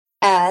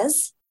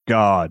as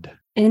God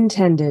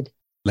intended.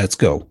 Let's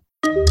go.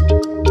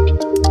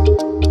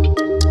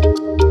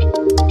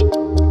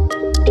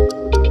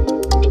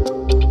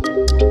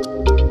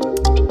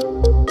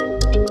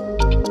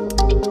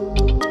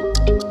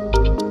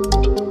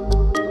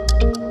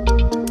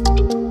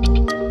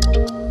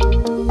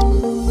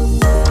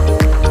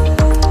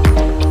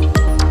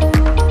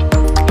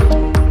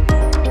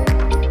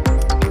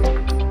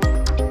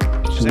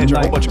 Just answer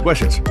a whole bunch of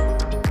questions.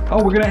 Oh,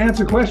 we're going to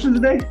answer questions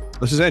today?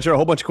 Let's just answer a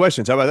whole bunch of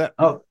questions. How about that?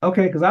 Oh,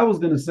 okay. Because I was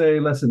going to say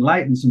let's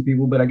enlighten some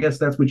people, but I guess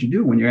that's what you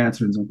do when you're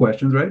answering some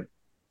questions, right?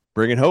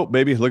 Bringing hope,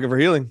 baby. Looking for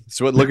healing. That's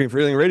what Looking for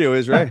Healing Radio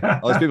is, right?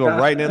 All these people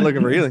writing in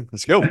looking for healing.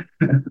 Let's go.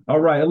 All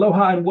right.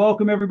 Aloha and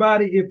welcome,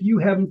 everybody. If you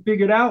haven't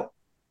figured out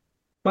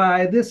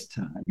by this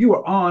time, you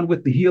are on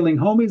with the Healing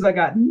Homies. I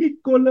got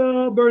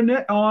Nichola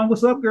Burnett on.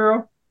 What's up,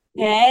 girl?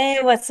 hey,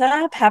 what's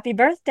up? Happy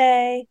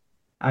birthday.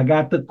 I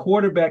got the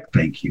quarterback.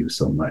 Thank you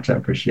so much. I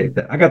appreciate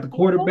that. I got the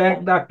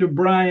quarterback, Dr.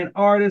 Bryan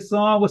Ardis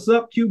on. What's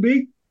up,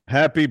 QB?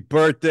 Happy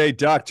birthday,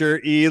 Dr.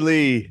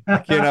 Ealy. I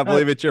cannot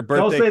believe it's your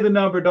birthday. Don't say the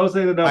number. Don't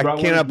say the number. I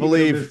cannot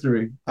believe.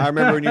 I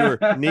remember when you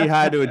were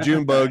knee-high to a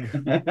June bug.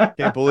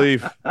 Can't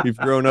believe you've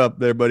grown up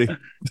there, buddy.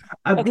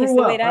 Okay,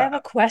 so wait, I have a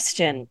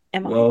question.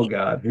 Am I Oh, the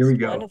God. Here we oldest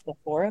go. one of the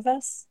four of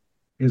us?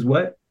 Is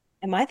what?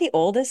 Am I the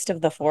oldest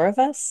of the four of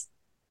us?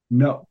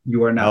 No,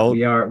 you are not.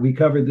 No. We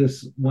covered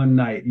this one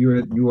night.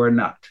 You are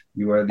not.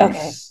 You are the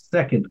Okay.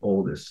 second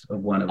oldest of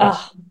one of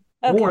us,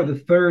 Oh, or okay. the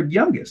third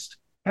youngest.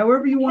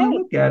 However you want to Okay.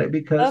 look at it,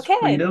 because Okay.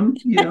 freedom,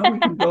 we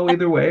can go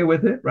either way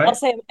with it, I'll right?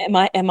 say,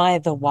 am I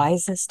the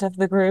wisest of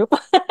the group?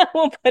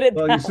 We'll put it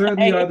Well, you that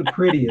certainly way. are the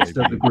prettiest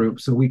of the group,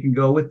 so we can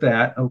go with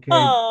that. Okay.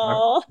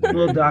 Oh,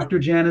 Well, Dr.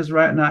 Jana's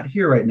not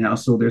here right now,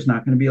 so there's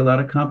not going to be a lot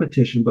of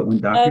competition. But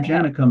when Dr. Okay.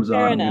 Jana comes Fair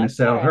on, I'm going to enough.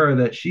 tell All right. her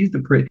that she's the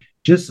pretty.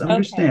 Just Okay.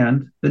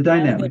 understand the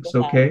dynamics,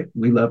 with that. okay?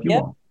 We love you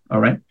Yep. all.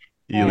 All right.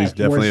 Ealy's Four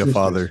definitely a sisters.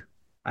 father.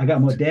 I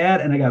got my dad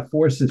and I got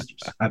four sisters.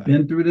 I've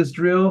been through this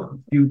drill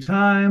a few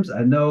times.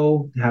 I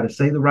know how to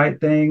say the right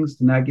things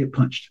to not get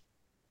punched.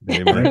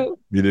 Amen.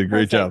 You did a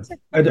great job.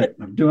 Perfect.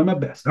 I'm doing my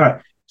best. All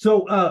right.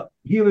 So,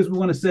 healers, we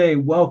want to say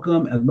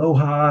welcome,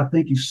 aloha.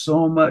 Thank you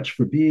so much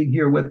for being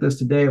here with us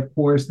today. Of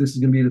course, this is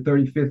going to be the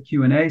 35th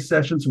Q&A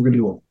session. So we're going to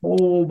do a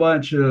whole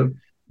bunch of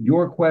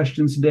your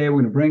questions today.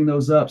 We're going to bring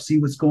those up, see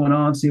what's going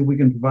on, see if we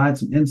can provide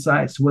some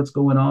insights to what's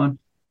going on.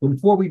 But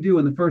before we do,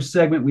 in the first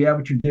segment, we have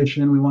a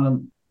tradition. We want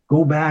to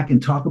go back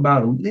and talk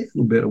about a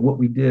little bit of what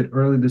we did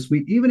earlier this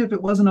week, even if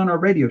it wasn't on our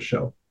radio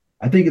show.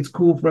 I think it's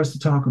cool for us to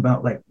talk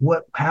about like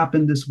what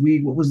happened this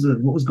week, what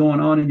was going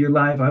on in your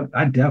life.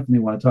 I definitely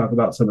want to talk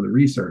about some of the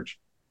research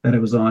that it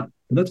was on.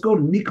 But let's go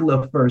to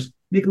Nichola first.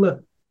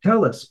 Nichola,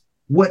 tell us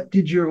what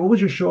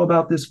was your show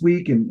about this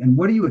week, and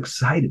what are you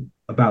excited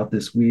about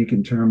this week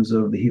in terms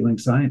of the healing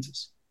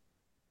sciences?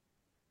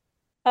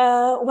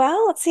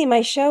 Well, let's see.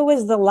 My show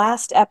was the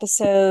last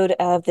episode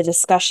of the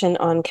discussion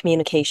on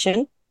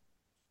communication,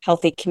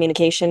 healthy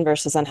communication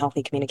versus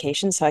unhealthy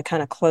communication. So I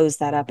kind of closed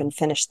that up and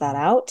finished that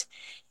out.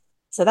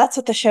 So that's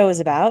what the show is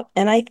about.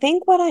 And I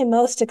think what I'm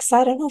most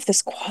excited, I don't know if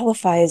this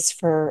qualifies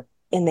for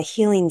in the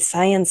healing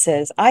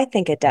sciences. I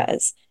think it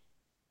does.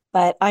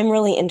 But I'm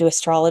really into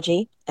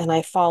astrology and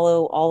I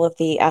follow all of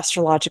the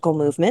astrological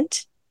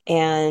movement.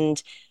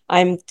 And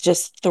I'm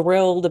just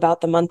thrilled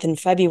about the month in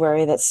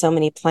February that so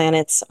many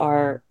planets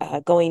are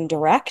going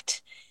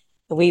direct.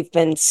 We've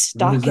been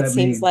stuck, it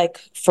seems mean? like,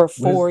 for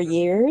 4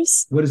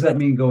 years. What does that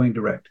mean, going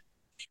direct?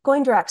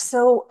 Going direct.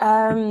 So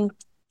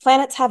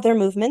planets have their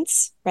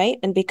movements, right?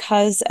 And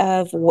because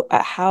of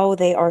how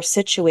they are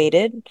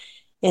situated,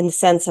 in the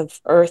sense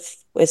of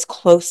Earth is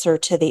closer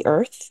to the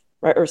Earth,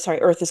 right? Or sorry,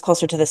 Earth is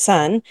closer to the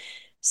sun.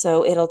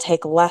 So it'll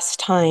take less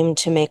time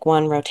to make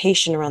one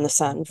rotation around the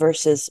sun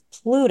versus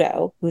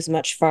Pluto, who's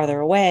much farther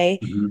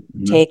away,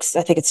 takes,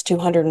 I think it's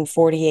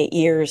 248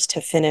 years to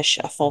finish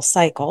a full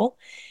cycle.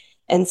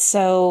 And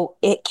so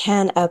it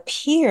can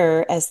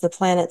appear as the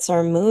planets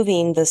are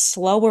moving, the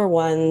slower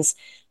ones,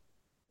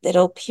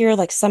 it'll appear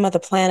like some of the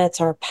planets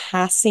are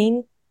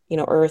passing,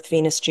 Earth,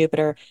 Venus,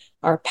 Jupiter,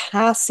 are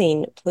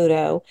passing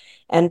Pluto.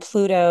 And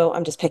Pluto,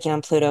 I'm just picking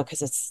on Pluto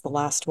because it's the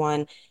last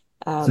one.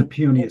 It's the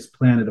puniest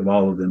planet of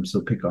all of them,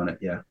 so pick on it.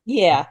 Yeah.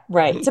 Yeah,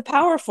 right. It's a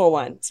powerful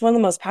one. It's one of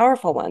the most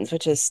powerful ones,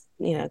 which is,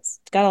 it's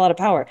got a lot of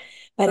power.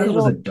 But it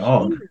was a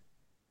dog.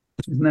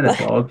 Isn't that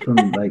a dog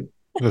from like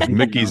It was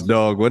Mickey's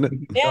dog, wasn't it?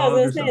 Yeah, I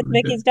was gonna say it's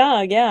Mickey's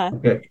dog, yeah.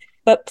 Okay.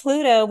 But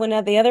Pluto, when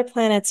the other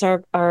planets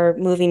are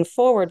moving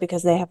forward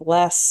because they have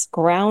less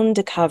ground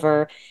to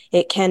cover,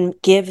 it can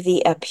give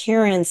the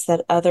appearance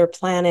that other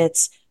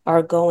planets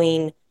are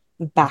going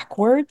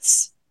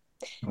backwards.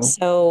 Oh.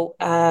 So,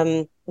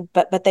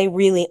 but they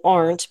really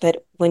aren't.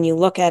 But when you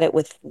look at it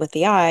with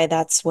the eye,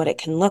 that's what it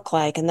can look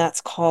like, and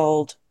that's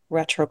called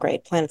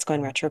retrograde, planets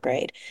going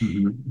retrograde.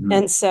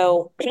 And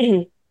so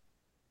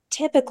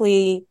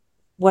typically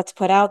what's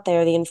put out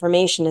there, the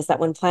information is that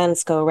when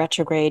planets go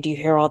retrograde, you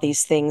hear all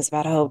these things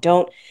about, oh,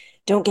 don't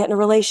get in a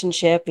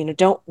relationship,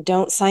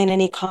 don't sign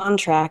any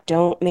contract,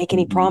 don't make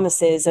any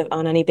promises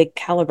on any big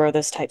caliber,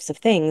 those types of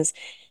things.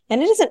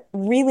 And it isn't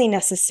really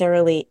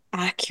necessarily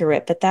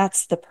accurate, but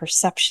that's the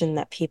perception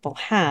that people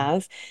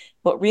have.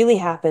 What really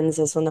happens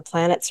is when the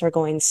planets are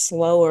going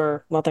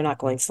slower, well, they're not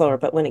going slower,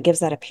 but when it gives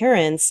that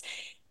appearance,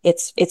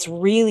 it's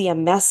really a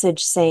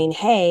message saying,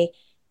 hey,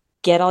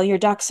 get all your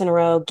ducks in a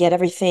row, get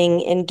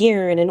everything in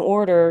gear and in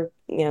order,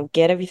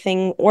 get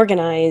everything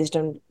organized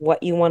and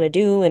what you want to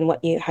do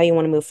and how you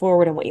want to move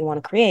forward and what you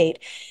want to create.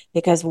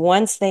 Because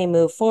once they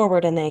move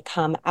forward and they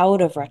come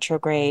out of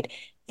retrograde,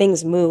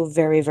 things move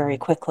very, very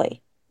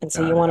quickly. And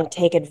so you Got it. want to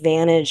take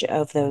advantage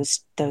of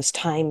those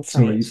time So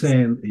frames.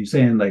 are you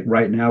saying like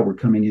right now we're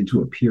coming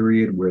into a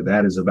period where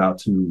that is about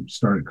to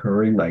start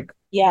occurring? Like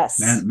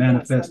Yes,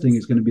 yes, that manifesting is.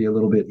 is going to be a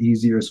little bit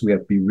easier. So we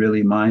have to be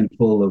really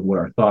mindful of what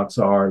our thoughts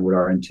are, what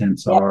our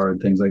intents Yep. are,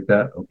 and things like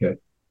that. Okay.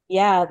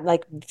 Yeah,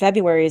 like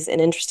February is an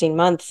interesting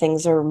month.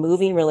 Things are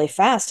moving really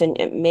fast. And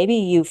maybe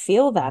you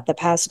feel that the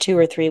past 2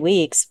 or 3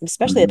 weeks,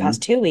 especially the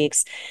past Mm-hmm. 2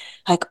 weeks,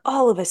 like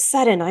all of a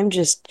sudden I'm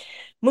just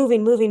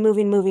moving, moving,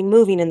 moving, moving,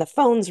 moving, and the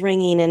phone's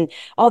ringing, and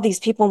all these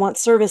people want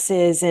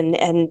services, and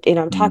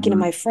I'm talking to Mm-hmm.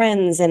 my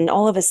friends, and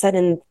all of a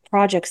sudden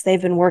projects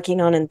they've been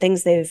working on and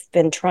things they've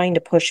been trying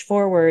to push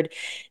forward.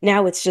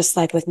 Now it's just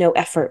like with no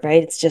effort,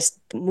 right? It's just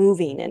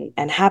moving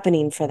and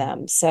happening for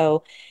them.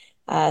 So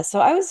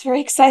I was very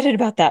excited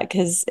about that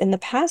because in the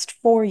past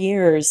 4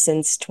 years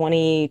since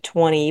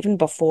 2020, even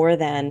before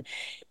then,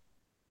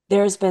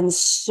 there's been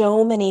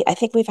so many. I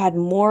think we've had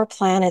more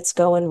planets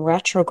go in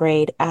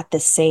retrograde at the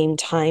same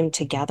time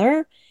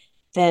together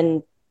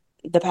than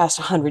the past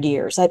 100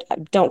 years.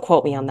 Don't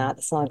quote me on that.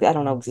 It's not, I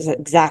don't know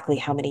exactly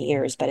how many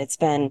years, but it's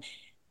been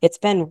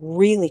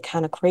really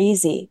kind of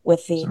crazy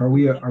with So the are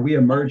we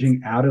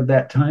emerging out of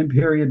that time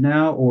period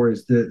now, or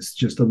is this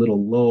just a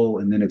little lull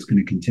and then it's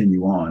going to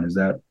continue on? Is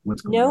that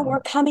what's going no, we're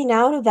on? coming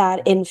out of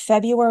that in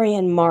February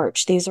and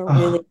March. These are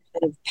really Oh,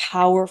 kind of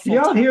do powerful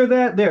y'all times. hear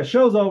that? There,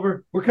 show's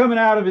over. We're coming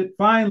out of it.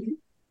 Finally,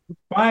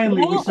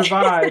 finally, we Well,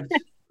 survived.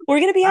 we're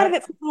going to be out of I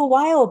it for a little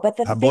while, but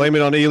the I thing, blame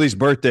it on Ealy's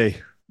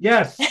birthday.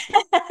 yes,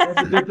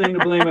 that's a good thing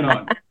to blame it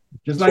on.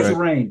 Just That's like the right.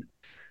 rain.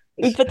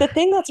 but the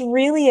thing that's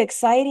really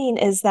exciting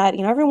is that,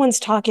 everyone's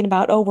talking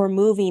about, oh, we're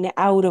moving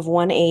out of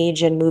one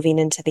age and moving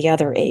into the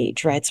other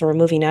age, right? So we're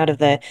moving out of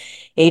the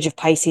age of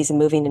Pisces and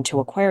moving into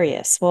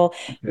Aquarius. Well,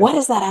 Okay. what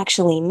does that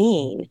actually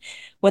mean?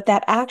 What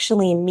that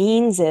actually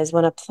means is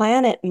when a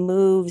planet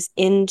moves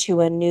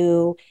into a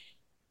new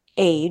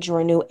age or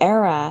a new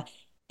era,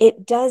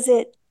 it does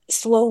it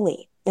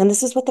slowly. And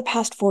this is what the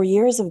past 4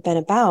 years have been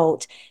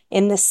about,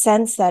 in the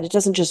sense that it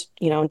doesn't just,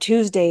 on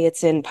Tuesday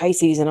it's in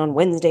Pisces and on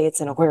Wednesday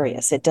it's in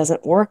Aquarius. It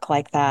doesn't work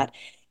like that.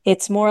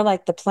 It's more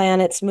like the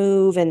planets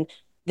move, and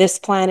this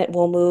planet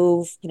will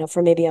move,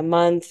 for maybe a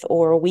month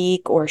or a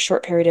week or a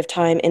short period of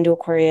time into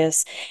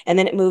Aquarius, and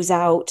then it moves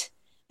out,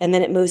 and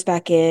then it moves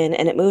back in,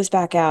 and it moves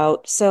back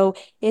out. So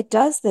it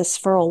does this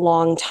for a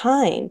long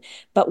time.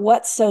 But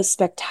what's so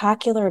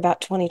spectacular about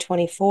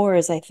 2024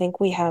 is I think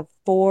we have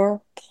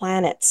four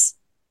planets.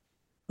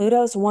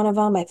 Pluto's one of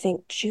them. I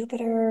think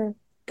Jupiter,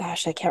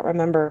 gosh, I can't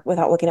remember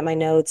without looking at my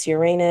notes.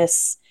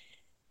 Uranus,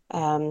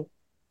 um,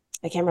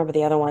 I can't remember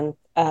the other one.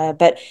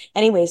 But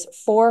anyways,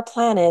 four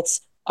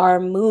planets are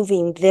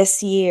moving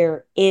this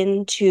year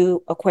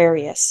into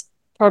Aquarius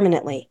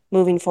permanently,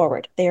 moving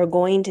forward. They are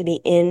going to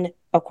be in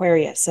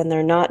Aquarius, and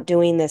they're not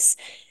doing this,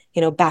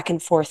 back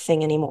and forth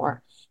thing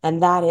anymore.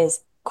 And that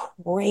is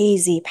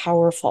crazy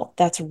powerful.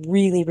 That's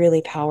really,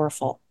 really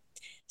powerful.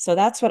 So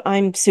that's what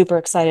I'm super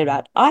excited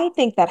about. I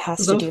think that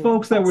So has to those do with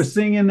folks that were us.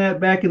 singing that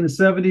back in the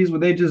 70s, were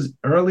they just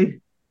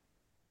early?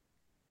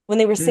 When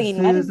they were This singing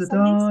what in is the the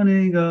 70s?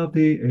 dawning of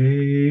the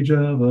age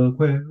of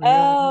Aquarius.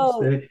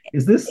 Oh,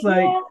 Is this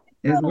like,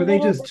 yeah, they were a were they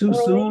little just bit too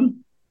early.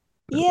 soon?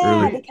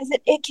 Yeah, Early. because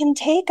it can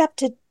take up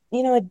to,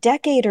 a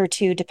decade or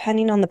two,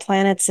 depending on the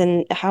planets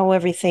and how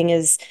everything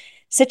is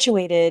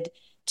situated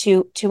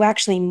to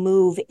actually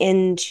move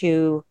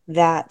into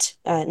that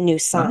new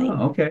sign.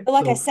 Oh, okay. But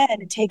like I said,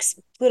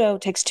 Pluto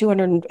takes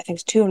 200, I think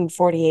it's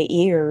 248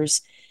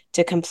 years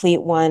to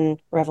complete one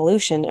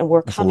revolution, and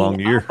we're That's a coming long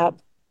year. up.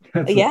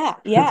 That's a Yeah,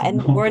 yeah, that's a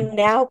and we're long.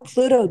 now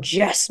Pluto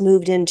just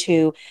moved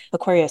into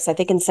Aquarius. I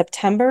think in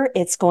September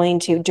it's going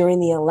to, during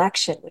the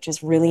election, which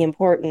is really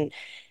important.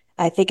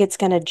 I think it's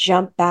going to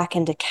jump back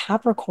into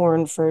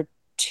Capricorn for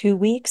 2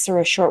 weeks or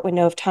a short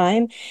window of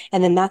time.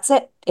 And then that's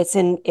it.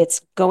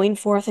 It's going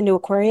forth into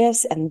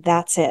Aquarius, and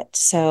that's it.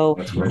 So,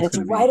 That's where and it's it's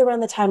going to right be.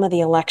 around the time of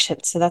the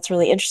election. So that's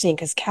really interesting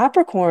because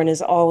Capricorn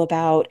is all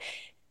about,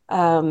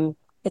 um,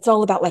 it's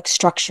all about like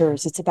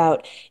structures. It's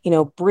about,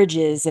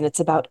 bridges, and it's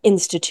about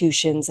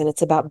institutions, and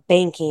it's about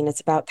banking.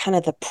 It's about kind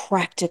of the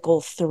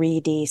practical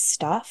 3D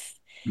stuff.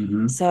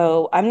 Hmm.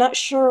 So I'm not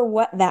sure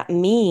what that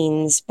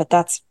means, but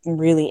that's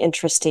really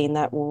interesting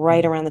that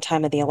right around the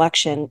time of the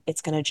election,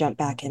 it's going to jump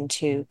back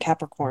into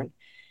Capricorn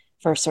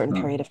for a certain So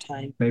period of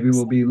time. maybe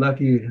we'll So, be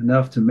lucky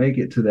enough to make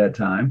it to that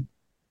time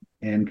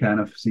and kind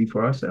of see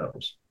for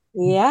ourselves.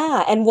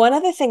 yeah. And one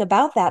other thing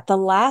about that, the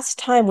last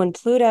time when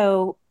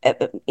Pluto,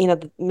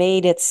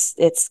 made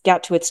it's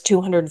got to its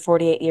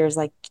 248 years,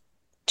 like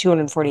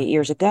 248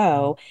 years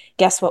ago,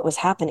 guess what was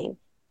happening?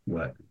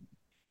 What?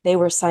 They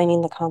were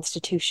signing the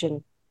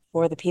Constitution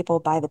for the people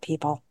by the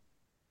people.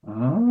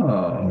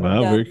 Oh,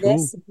 Wow, So very cool.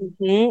 this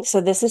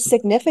is so,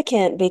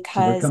 significant so we're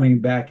because, coming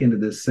back into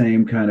the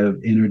same kind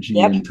of energy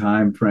yep, and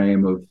time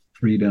frame of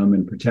freedom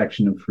and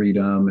protection of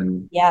freedom,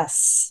 and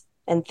yes.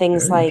 And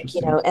things very like,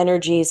 interesting.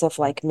 energies of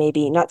like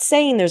maybe not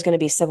saying there's going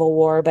to be civil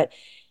war, but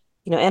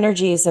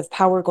energies of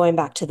power going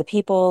back to the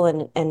people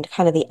and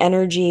kind of the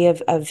energy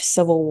of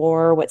civil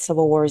war, what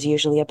civil war is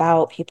usually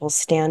about, people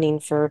standing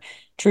for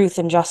truth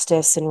and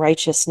justice and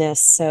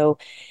righteousness. So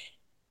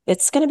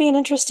it's going to be an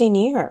interesting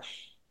year.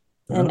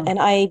 And Oh,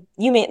 and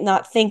you may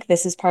not think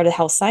this is part of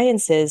health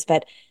sciences,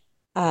 but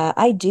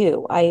I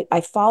do.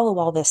 I follow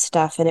all this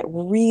stuff, and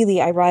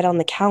I write on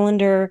the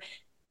calendar,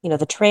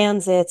 the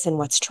transits and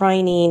what's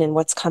trining and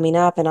what's coming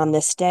up and on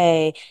this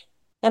day.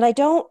 And I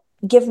don't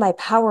give my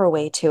power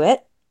away to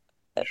it,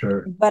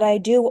 sure. but I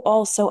do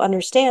also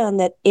understand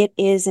that it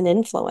is an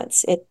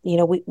influence.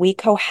 We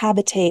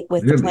cohabitate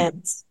with the Clearly,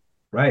 planets,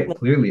 right.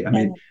 Clearly. I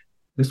mean, and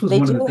this was they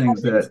one of the do have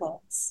things an that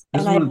influence. this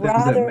And is one I'd of the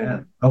things that rather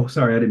man. Oh,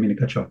 sorry, I didn't mean to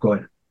cut you off. Go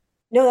ahead.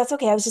 No, that's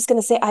okay. I was just going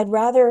to say, I'd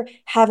rather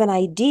have an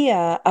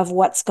idea of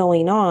what's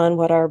going on,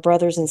 what our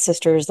brothers and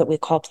sisters that we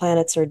call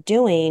planets are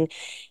doing,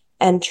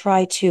 and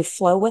try to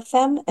flow with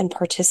them and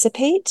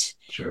participate.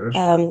 Sure.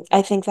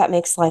 I think that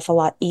makes life a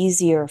lot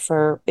easier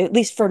at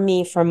least for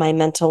me, for my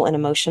mental and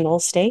emotional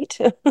state.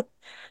 So that's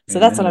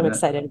Amen what to I'm that.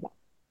 excited about.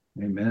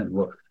 Amen.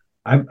 Well,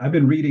 I've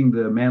been reading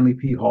the Manly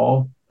P.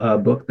 Hall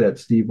book that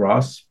Steve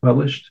Ross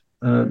published.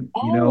 Oh,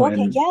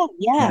 okay. Yeah,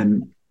 yeah.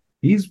 And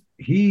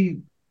he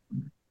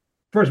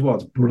first of all,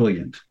 it's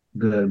brilliant.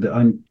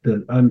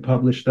 The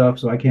unpublished stuff.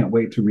 So I can't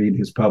wait to read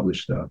his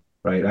published stuff.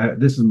 Right.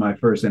 This is my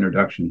first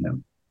introduction to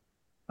him.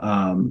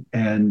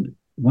 And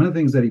one of the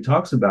things that he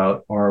talks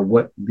about are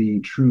what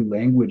the true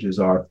languages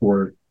are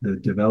for the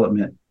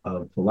development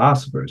of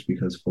philosophers,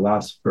 because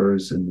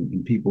philosophers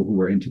and people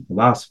who are into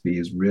philosophy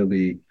is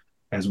really,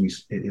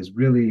 is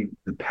really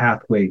the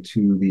pathway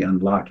to the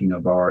unlocking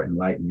of our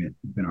enlightenment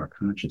within our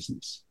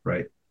consciousness,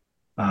 right?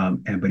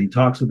 But he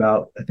talks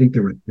about, I think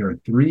there are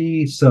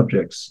three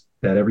subjects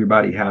that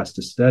everybody has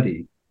to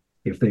study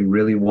if they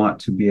really want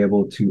to be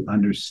able to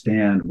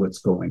understand what's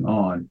going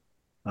on.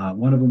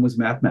 One of them was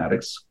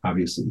mathematics,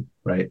 obviously,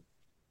 right?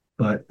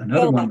 But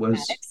Real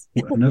mathematics.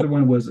 another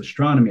one was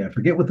astronomy. I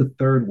forget what the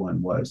third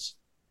one was.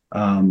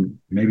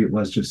 Maybe it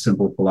was just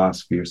simple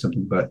philosophy or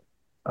something, but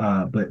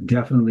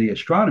definitely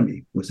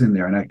astronomy was in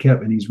there.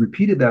 And he's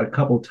repeated that a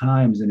couple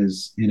times in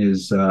his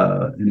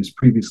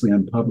previously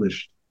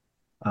unpublished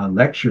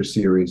lecture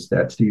series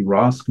that Steve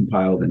Ross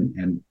compiled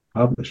and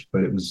published.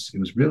 But it was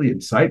really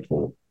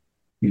insightful,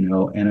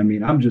 And I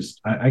mean,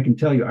 I can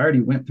tell you, I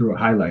already went through a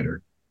highlighter,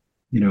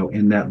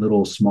 in that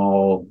little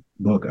small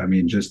book. I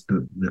mean, just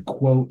the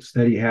quotes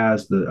that he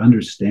has, the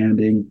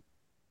understanding,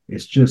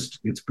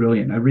 it's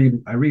brilliant. I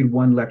read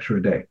one lecture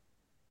a day,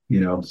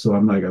 So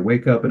I'm like, I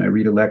wake up and I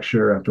read a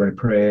lecture after I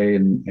pray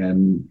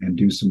and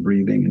do some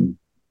breathing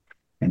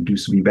and do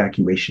some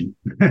evacuation.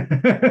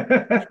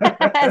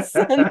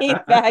 Some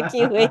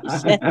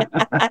evacuation.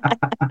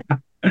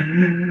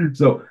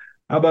 So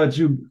how about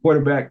you,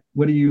 quarterback?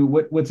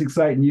 What's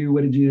exciting you?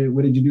 What did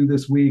you do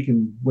this week,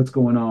 and what's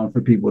going on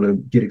for people to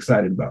get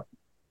excited about?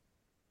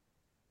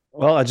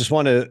 Well, I just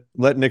want to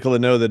let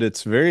Nichola know that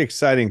it's very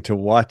exciting to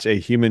watch a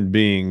human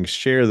being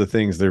share the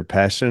things they're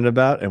passionate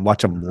about and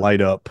watch them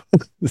light up.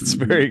 It's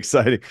very Mm-hmm.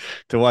 exciting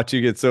to watch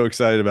you get so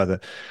excited about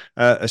that.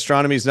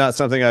 Astronomy is not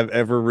something I've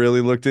ever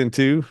really looked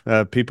into.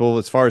 People,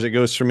 as far as it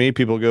goes for me,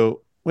 people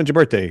go, "When's your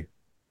birthday?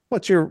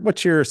 What's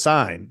your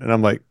sign?" And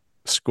I'm like,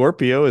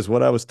 "Scorpio is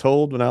what I was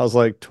told when I was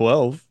like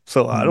 12."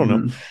 So I don't know.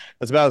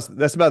 Mm-hmm.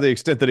 That's about the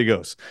extent that it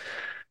goes.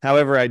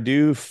 However, I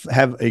do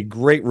have a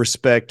great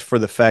respect for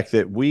the fact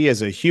that we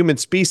as a human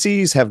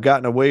species have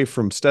gotten away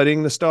from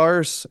studying the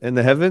stars and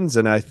the heavens.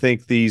 And I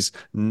think these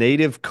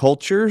native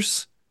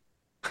cultures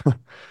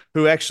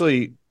who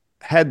actually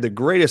had the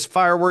greatest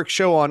fireworks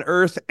show on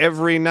Earth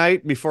every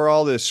night before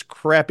all this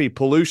crappy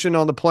pollution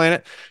on the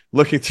planet,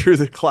 looking through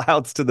the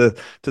clouds to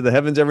the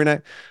heavens every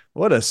night.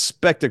 What a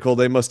spectacle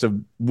they must have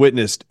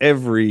witnessed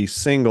every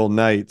single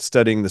night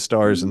studying the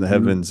stars and the Mm-hmm.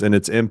 heavens and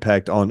its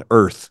impact on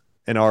Earth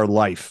and our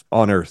life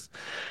on Earth.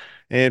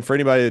 And for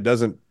anybody that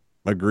doesn't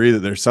agree that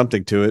there's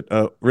something to it,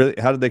 really,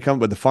 how did they come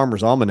up with the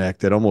Farmer's Almanac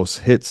that almost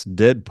hits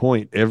dead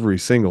point every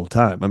single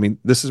time? I mean,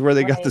 this is where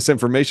they got Right. this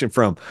information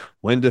from: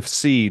 when to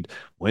seed,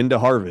 when to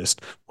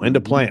harvest, when to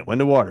Mm-hmm. plant, when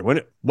to water,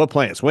 what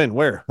plants, when,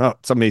 where. Oh,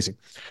 it's amazing.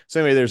 So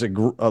anyway, there's a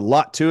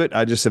lot to it.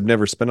 I just have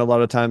never spent a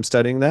lot of time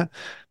studying that,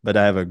 but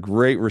I have a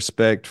great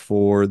respect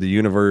for the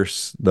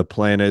universe, the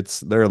planets,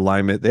 their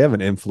alignment. They have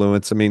an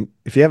influence. I mean,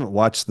 if you haven't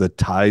watched the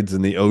tides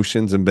in the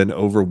oceans and been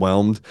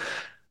overwhelmed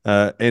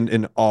and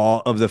in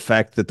awe of the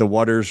fact that the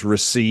waters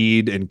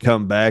recede and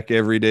come back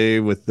every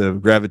day with the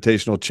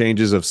gravitational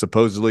changes of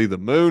supposedly the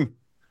moon.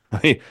 I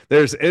mean,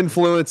 there's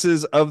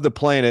influences of the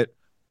planet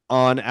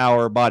on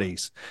our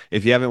bodies.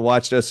 If you haven't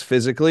watched us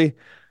physically,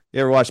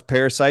 you ever watch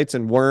parasites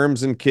and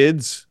worms and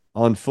kids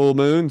on full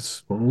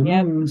moons? Full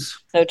Yep.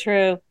 moons. So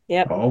true.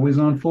 Yep. Always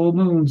on full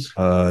moons.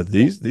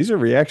 These are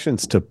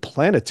reactions to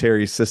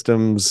planetary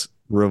systems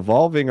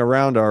revolving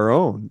around our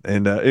own.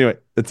 And anyway,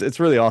 it's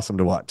really awesome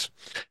to watch.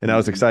 And I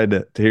was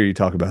excited to hear you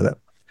talk about that.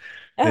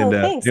 And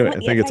Oh, thanks. anyway, I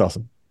think it's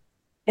awesome.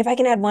 If I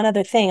can add one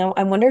other thing,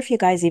 I wonder if you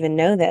guys even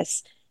know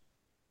this.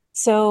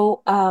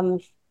 So,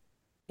 long,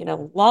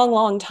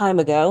 long time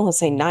ago, let's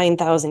say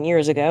 9,000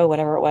 years ago,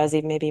 whatever it was,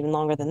 even maybe even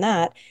longer than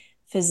that,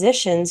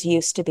 physicians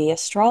used to be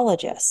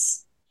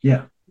astrologists.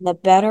 Yeah. The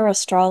better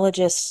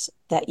astrologists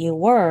that you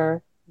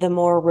were, the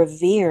more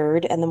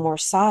revered and the more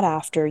sought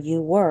after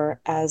you were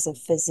as a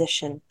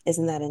physician.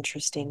 Isn't that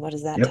interesting? What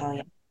does that Yep. tell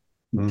you?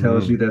 It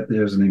tells you that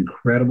there's an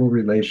incredible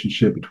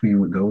relationship between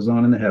what goes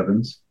on in the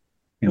heavens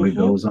and what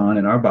goes on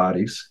in our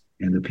bodies.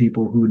 And the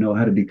people who know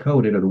how to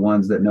decode it are the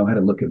ones that know how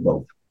to look at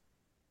both.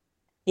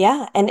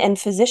 Yeah, and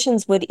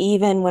physicians would,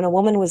 even when a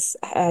woman was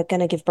going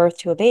to give birth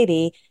to a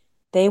baby,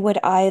 they'd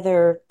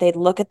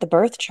look at the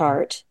birth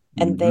chart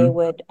and they Mm-hmm.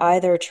 would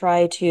either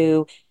try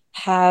to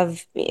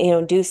have,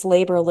 induce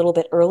labor a little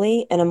bit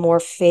early and a more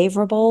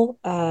favorable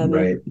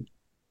Right.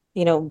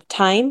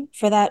 time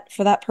for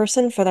that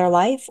person for their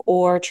life,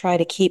 or try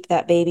to keep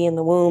that baby in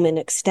the womb and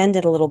extend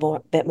it a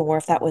little bit more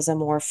if that was a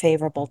more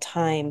favorable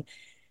time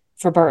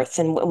for birth.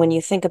 And when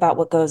you think about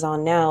what goes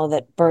on now,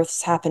 that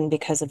births happen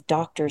because of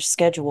doctors'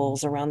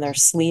 schedules around their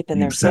sleep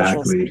and their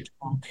social Exactly.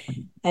 schedule.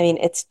 I mean,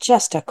 it's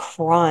just a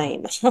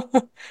crime.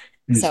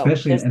 And So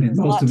especially, and there's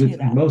a lot to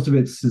that. most of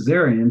it's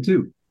cesarean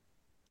too.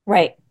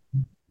 Right.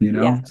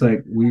 Yeah. It's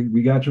like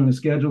we got you on a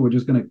schedule. We're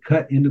just going to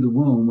cut into the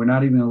womb. We're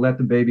not even going to let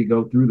the baby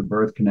go through the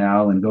birth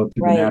canal and go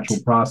through the Right. natural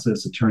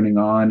process of turning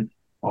on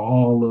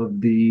all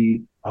of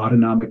the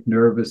autonomic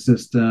nervous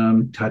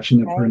system, touching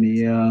the Right.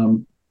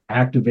 perineum,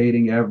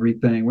 activating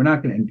everything. We're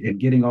not going to, and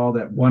getting all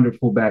that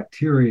wonderful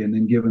bacteria and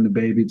then giving the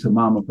baby to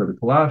mama for the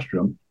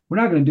colostrum. We're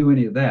not going to do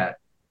any of that.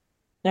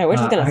 No, we're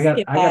just gonna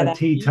skip I got that a out.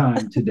 tea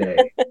time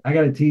today. I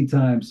got a tea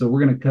time, so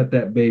we're going to cut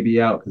that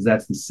baby out because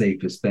that's the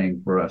safest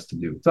thing for us to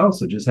do. It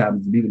also just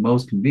happens to be the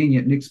most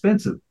convenient and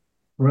expensive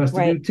for us to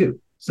do Right. too.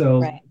 So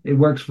Right. it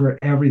works for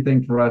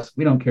everything for us.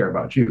 We don't care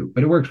about you,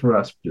 but it works for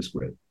us just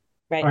great.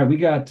 Right. All right, we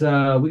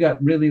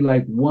got really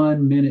like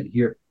 1 minute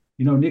here.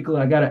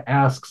 Nicola, I got to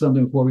ask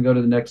something before we go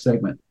to the next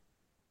segment.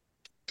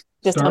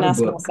 Just don't Start a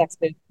ask about book. sex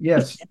food.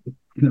 Yes,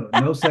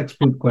 no sex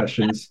food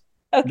questions.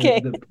 Okay.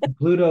 The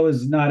Pluto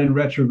is not in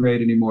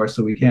retrograde anymore,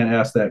 so we can't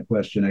ask that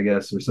question, I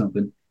guess, or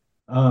something.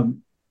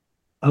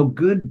 A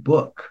good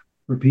book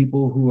for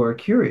people who are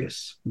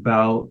curious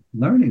about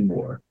learning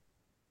more,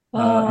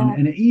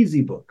 and an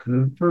easy book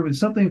for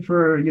something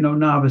for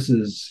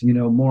novices,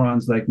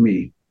 morons like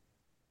me.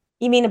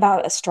 You mean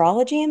about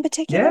astrology in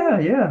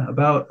particular? Yeah,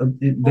 about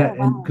that,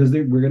 Oh, and wow. because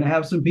we're going to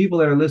have some people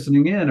that are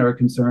listening in are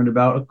concerned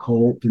about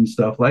occult and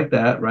stuff like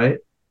that, right?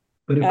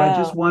 But if I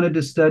just Oh, wanted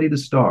to study the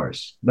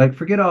stars, like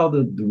forget all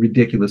the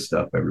ridiculous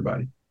stuff,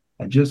 everybody.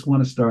 I just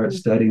want to start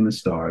studying the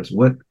stars.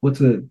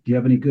 Do you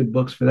have any good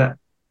books for that?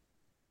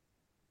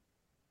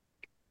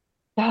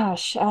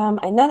 gosh.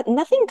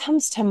 Nothing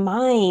comes to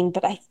mind,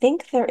 but I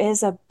think there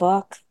is a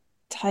book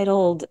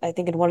titled, I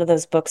think in one of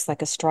those books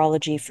like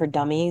Astrology for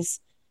Dummies.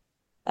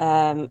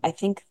 I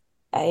think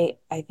I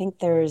think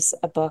there's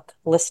a book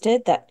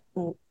listed that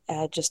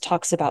just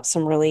talks about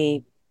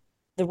the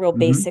real Mm-hmm.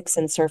 basics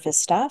and surface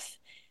stuff.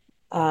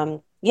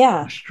 Yeah, I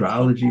think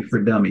Astrology for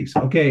Dummies.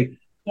 Okay. I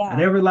yeah.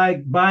 never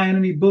like buying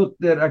any book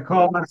that I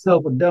call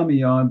myself a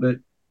dummy on, but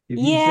if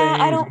you Yeah,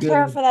 say I it's don't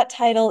care good, for that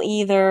title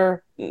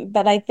either,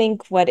 but I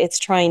think what it's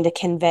trying to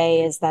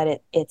convey is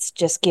that it's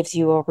just gives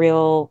you a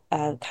real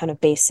kind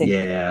of basic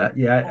yeah,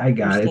 I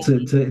got it.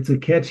 understanding. It's a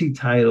catchy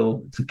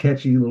title. It's a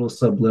catchy little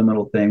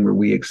subliminal thing where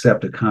we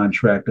accept a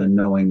contract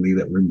unknowingly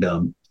that we're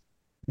dumb.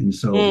 And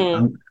so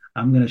Mm.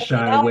 I'm going to Okay,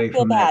 shy now I away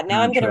feel from that bad.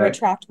 Now I'm going to contract.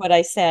 retract what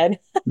I said.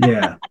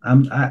 Yeah,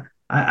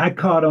 I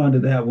caught on to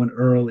that one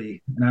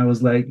early, and I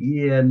was like,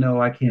 yeah, no,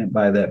 I can't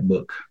buy that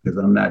book because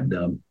I'm not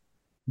dumb.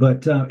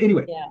 But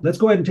anyway, Yeah. let's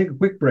go ahead and take a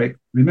quick break.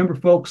 Remember,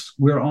 folks,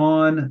 we're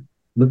on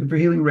Looking for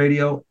Healing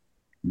Radio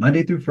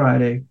Monday through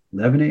Friday,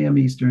 11 a.m.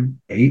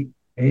 Eastern, 8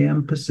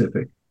 a.m.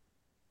 Pacific.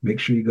 Make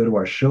sure you go to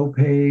our show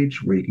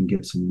page where you can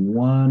get some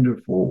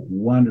wonderful,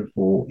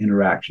 wonderful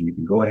interaction. You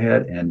can go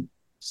ahead and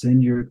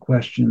send your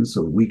questions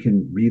so we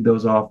can read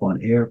those off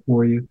on air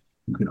for you.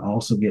 You can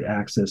also get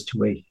access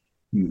to a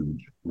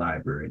huge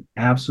library, an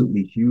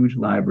absolutely huge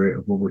library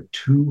of over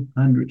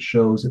 200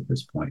 shows at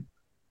this point.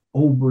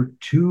 Over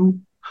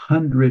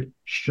 200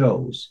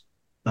 shows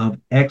of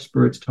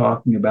experts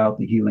talking about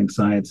the healing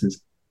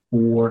sciences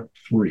for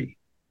free.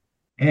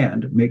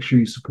 And make sure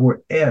you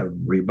support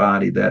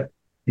everybody that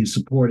is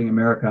supporting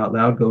America Out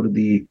Loud. Go to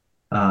the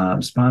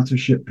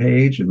sponsorship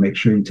page and make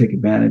sure you take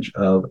advantage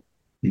of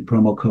the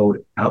promo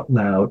code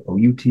OUTLOUD,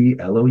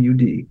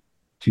 OUTLOUD,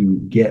 to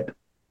get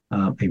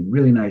a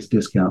really nice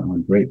discount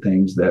on great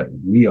things that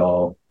we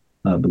all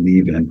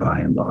believe in by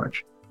and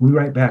large. We'll be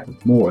right back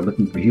with more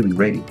Looking for Healing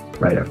Radio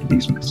right after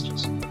these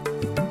messages.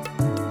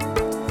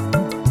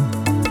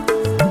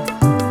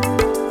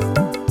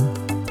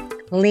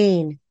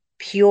 Clean,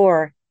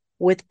 pure,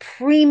 with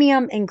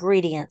premium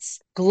ingredients.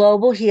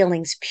 Global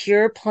Healing's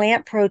pure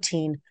plant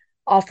protein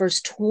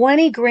offers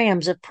 20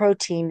 grams of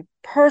protein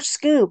per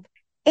scoop,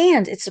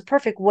 and it's the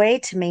perfect way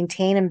to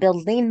maintain and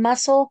build lean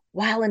muscle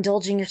while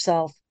indulging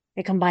yourself.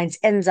 It combines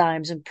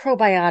enzymes and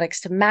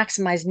probiotics to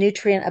maximize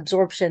nutrient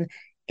absorption,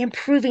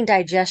 improving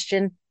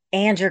digestion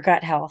and your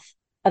gut health.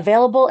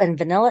 Available in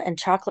vanilla and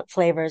chocolate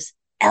flavors,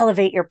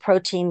 elevate your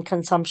protein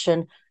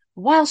consumption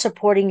while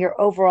supporting your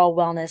overall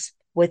wellness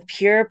with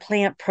pure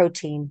plant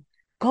protein.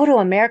 Go to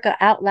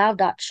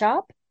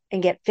americaoutloud.shop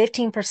and get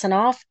 15%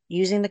 off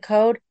using the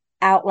code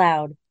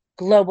OUTLOUD.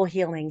 Global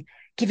Healing,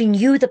 giving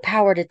you the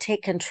power to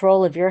take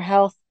control of your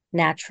health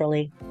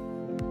naturally.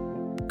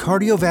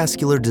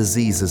 Cardiovascular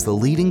disease is the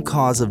leading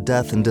cause of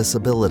death and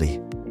disability.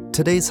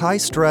 Today's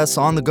high-stress,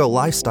 on-the-go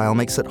lifestyle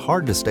makes it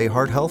hard to stay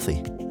heart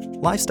healthy.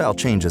 Lifestyle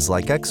changes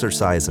like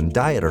exercise and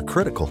diet are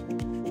critical,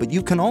 but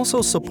you can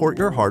also support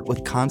your heart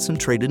with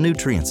concentrated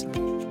nutrients.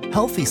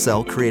 Healthy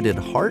Cell created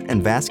Heart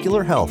and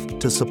Vascular Health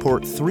to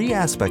support 3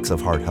 aspects of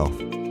heart health: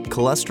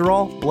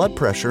 cholesterol, blood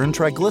pressure, and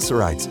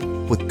triglycerides,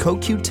 with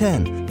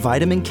CoQ10,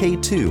 vitamin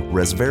K2,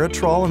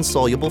 resveratrol, and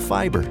soluble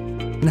fiber.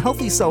 And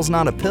Healthy Cell's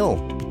not a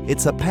pill.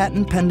 It's a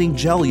patent-pending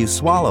gel you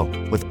swallow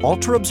with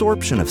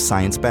ultra-absorption of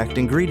science-backed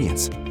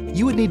ingredients.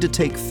 You would need to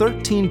take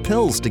 13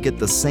 pills to get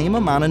the same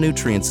amount of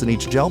nutrients in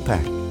each gel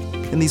pack.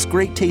 And these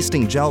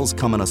great-tasting gels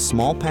come in a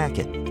small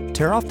packet.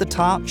 Tear off the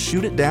top,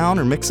 shoot it down,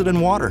 or mix it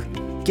in water.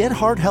 Get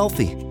heart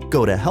healthy.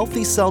 Go to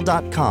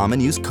healthycell.com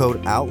and use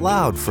code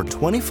OUTLOUD for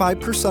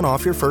 25%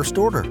 off your first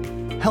order.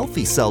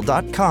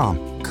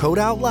 Healthycell.com, code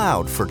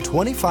OUTLOUD for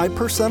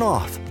 25%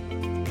 off.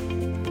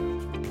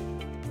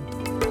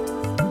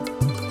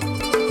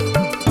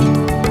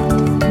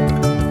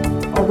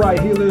 All right,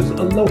 healers,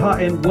 aloha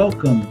and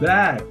welcome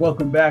back.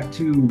 Welcome back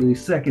to the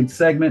second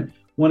segment.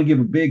 Want to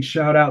give a big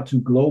shout out to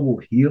Global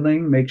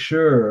Healing. Make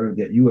sure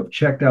that you have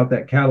checked out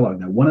that catalog.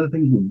 Now, one of the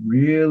things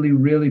we're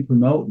really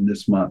promoting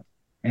this month,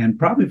 and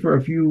probably for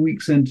a few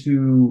weeks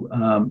into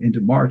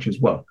March as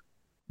well,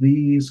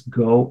 please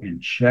go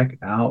and check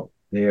out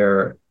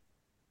their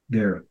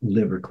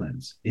liver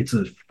cleanse. It's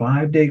a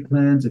 5-day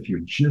cleanse. If you're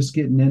just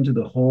getting into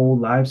the whole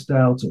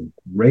lifestyle, it's a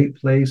great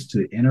place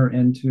to enter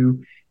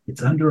into.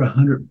 It's under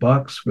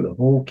 $100 for the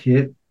whole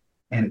kit,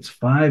 and it's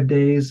 5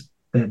 days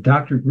that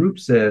Dr. Group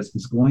says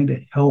is going to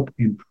help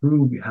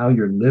improve how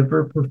your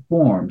liver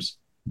performs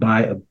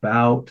by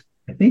about,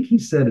 I think he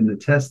said in the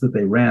test that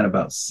they ran,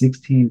 about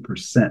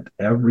 16%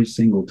 every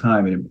single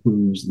time. It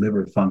improves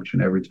liver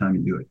function every time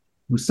you do it.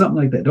 It was something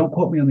like that. Don't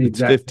quote me on the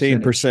exact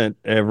 15% percentage.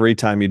 Every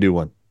time you do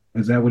one.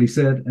 Is that what he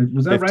said?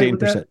 Was that 15%. Right with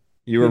that?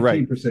 You were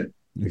 15%. Right.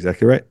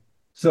 Exactly right.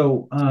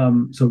 So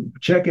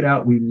check it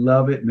out. We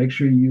love it. Make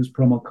sure you use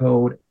promo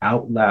code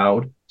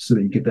OUTLOUD so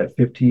that you get that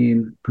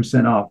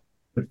 15% off.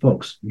 But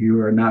folks, you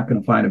are not going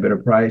to find a better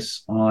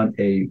price on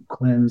a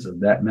cleanse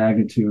of that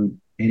magnitude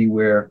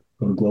anywhere.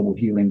 Go to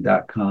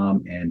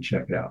globalhealing.com and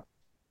check it out.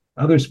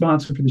 Other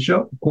sponsor for the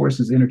show, of course,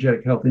 is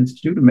Energetic Health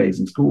Institute,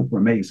 amazing school for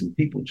amazing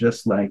people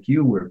just like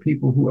you, where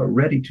people who are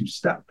ready to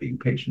stop being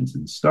patients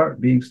and start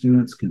being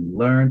students can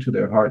learn to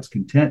their heart's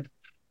content,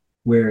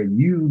 where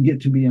you get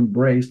to be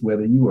embraced,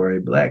 whether you are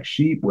a black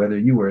sheep, whether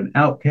you are an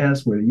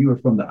outcast, whether you are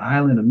from the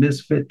island of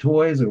misfit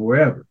toys or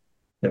wherever,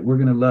 that we're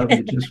going to love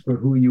you just for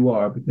who you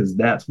are, because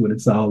that's what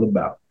it's all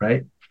about,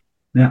 right?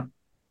 Now,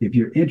 if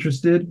you're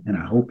interested, and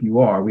I hope you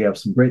are, we have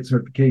some great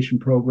certification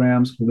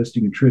programs.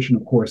 Holistic Nutrition,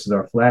 of course, is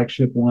our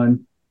flagship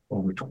one.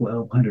 Over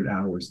 1,200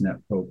 hours in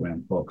that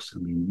program, folks. I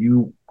mean,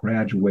 you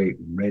graduate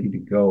ready to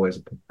go as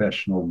a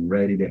professional,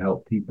 ready to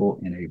help people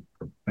in a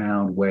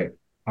profound way.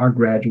 Our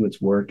graduates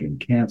work in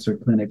cancer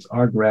clinics.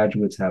 Our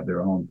graduates have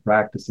their own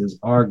practices.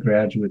 Our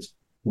graduates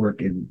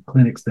work in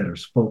clinics that are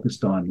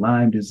focused on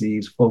Lyme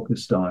disease,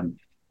 focused on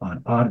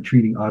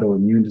treating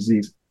autoimmune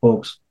disease.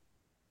 Folks,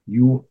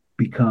 you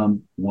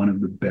become one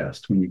of the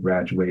best when you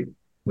graduate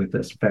with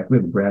us. In fact, we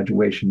have a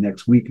graduation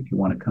next week. If you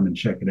want to come and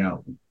check it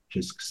out,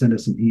 just send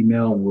us an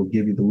email. We'll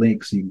give you the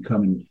link so you can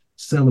come and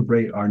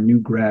celebrate our new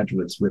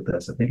graduates with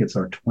us. I think it's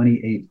our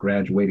 28th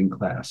graduating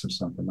class or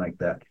something like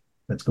that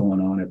that's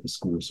going on at the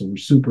school. So we're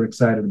super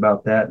excited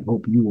about that.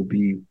 Hope you will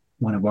be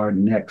one of our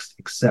next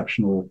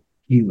exceptional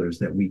healers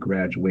that we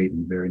graduate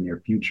in the very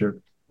near future.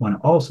 I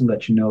want to also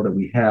let you know that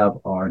we have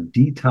our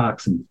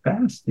detox and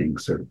fasting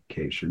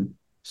certification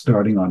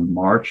starting on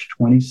March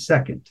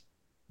 22nd.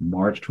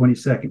 March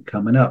 22nd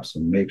coming up.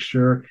 So make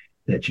sure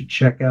that you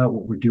check out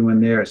what we're doing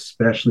there,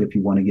 especially if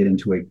you want to get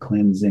into a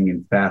cleansing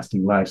and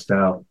fasting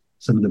lifestyle.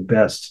 Some of the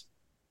best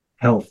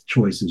health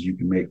choices you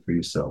can make for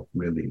yourself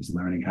really is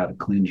learning how to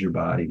cleanse your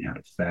body and how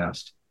to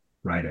fast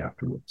right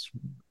afterwards.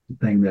 The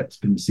thing that's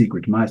been the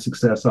secret to my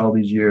success all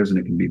these years, and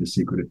it can be the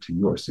secret to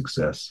your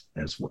success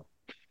as well.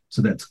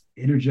 So that's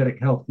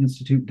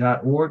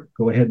energetichealthinstitute.org.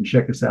 Go ahead and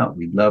check us out.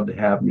 We'd love to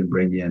have you and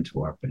bring you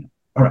into our family.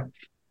 All right,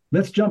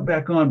 let's jump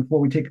back on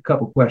before we take a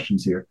couple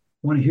questions here.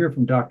 I want to hear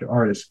from Dr.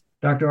 Ardis.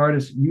 Dr.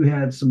 Ardis, you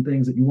had some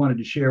things that you wanted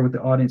to share with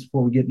the audience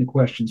before we get into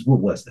questions. What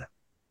was that?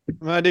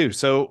 I do.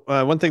 So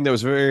one thing that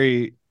was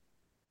very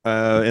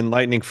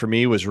enlightening for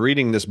me was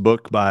reading this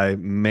book by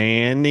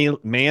Manly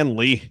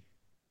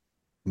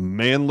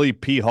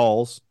P.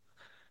 Halls.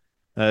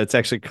 It's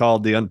actually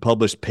called The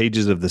Unpublished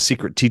Pages of the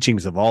Secret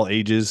Teachings of All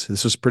Ages.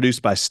 This was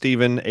produced by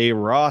Stephen A.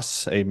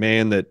 Ross, a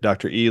man that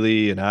Dr.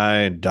 Ealy and I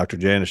and Dr.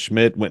 Jana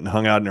Schmidt went and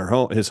hung out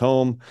in his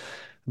home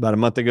about a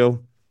month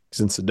ago. He's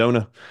in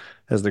Sedona.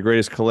 Has the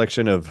greatest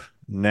collection of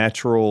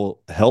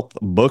natural health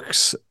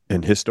books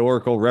and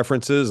historical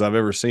references I've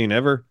ever seen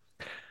ever.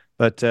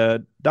 But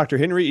Dr.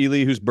 Henry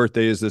Ealy, whose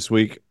birthday is this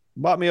week,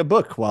 bought me a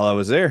book while I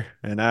was there,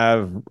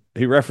 and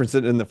he referenced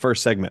it in the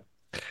first segment.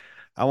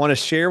 I want to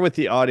share with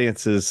the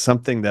audiences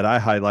something that I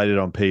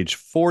highlighted on page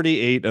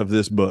 48 of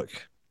this book.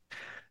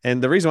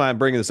 And the reason why I'm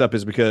bringing this up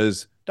is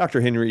because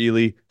Dr. Henry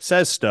Ealy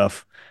says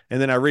stuff,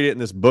 and then I read it in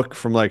this book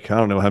from I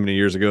don't know how many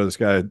years ago this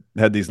guy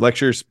had these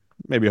lectures,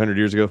 maybe 100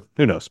 years ago,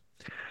 who knows.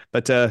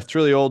 But it's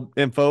really old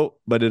info,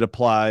 but it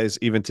applies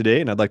even today,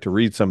 and I'd like to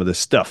read some of this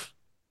stuff.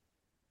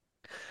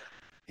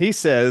 He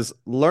says,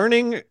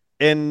 learning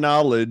and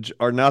knowledge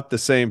are not the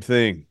same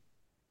thing.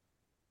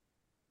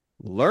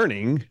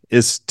 Learning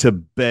is to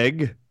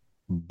beg,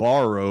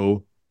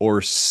 borrow,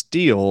 or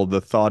steal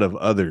the thought of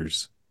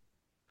others.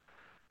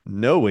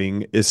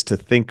 Knowing is to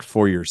think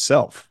for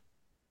yourself.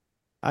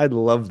 I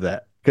love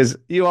that because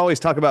you always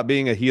talk about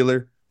being a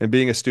healer and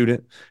being a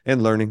student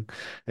and learning,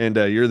 and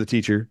you're the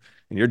teacher,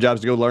 and your job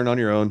is to go learn on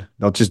your own.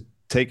 Don't just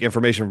take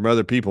information from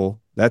other people.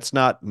 That's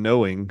not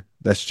knowing.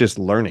 That's just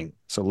learning.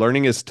 So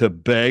learning is to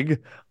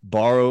beg,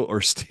 borrow,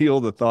 or steal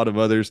the thought of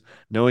others.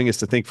 Knowing is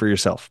to think for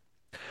yourself.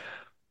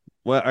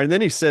 Well, and then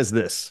he says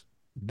this.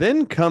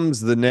 Then comes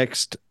the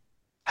next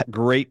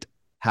great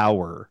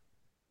power.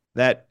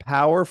 That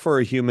power for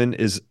a human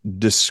is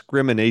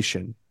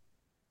discrimination.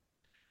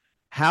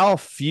 How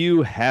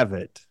few have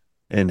it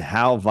and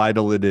how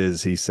vital it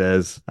is, he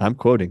says. I'm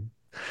quoting.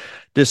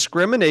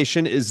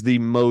 Discrimination is the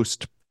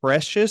most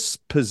precious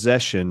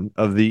possession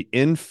of the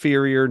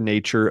inferior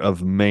nature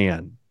of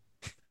man.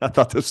 I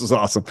thought this was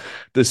awesome.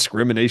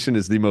 Discrimination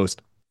is the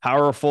most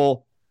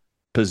powerful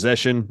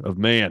possession of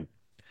man.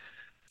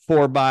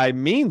 For by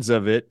means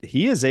of it,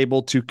 he is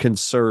able to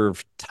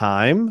conserve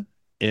time,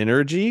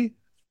 energy,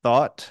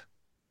 thought,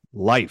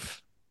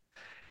 life.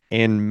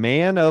 And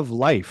man of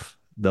life,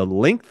 the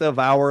length of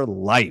our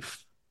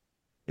life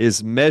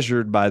is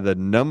measured by the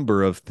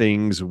number of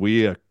things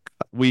we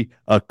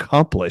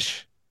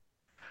accomplish.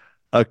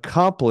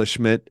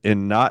 Accomplishment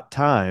in not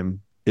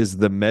time is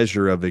the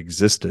measure of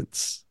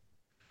existence.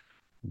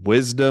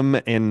 Wisdom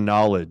and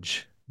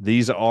knowledge.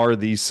 These are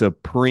the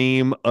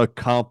supreme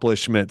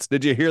accomplishments.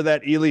 Did you hear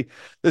that, Ealy?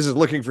 This is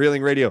Looking for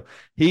Healing Radio.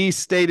 He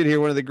stated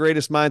here, one of the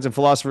greatest minds and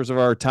philosophers of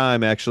our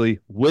time, actually,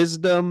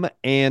 wisdom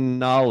and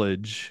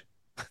knowledge.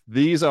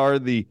 These are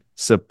the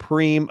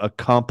supreme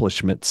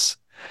accomplishments.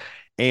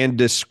 And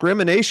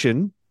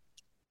discrimination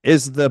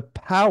is the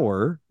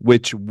power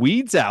which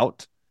weeds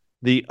out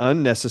the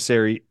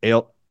unnecessary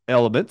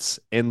elements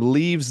and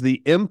leaves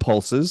the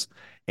impulses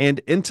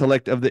and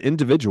intellect of the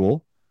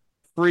individual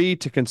free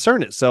to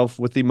concern itself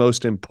with the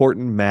most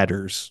important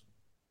matters.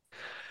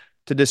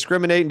 To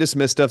discriminate and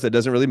dismiss stuff that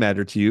doesn't really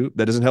matter to you,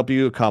 that doesn't help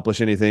you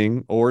accomplish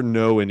anything or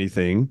know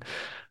anything,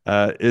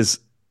 is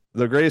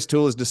the greatest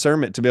tool is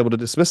discernment to be able to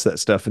dismiss that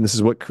stuff. And this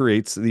is what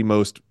creates the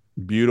most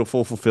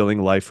beautiful,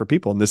 fulfilling life for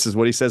people. And this is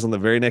what he says on the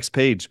very next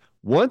page.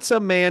 Once a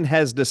man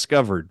has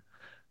discovered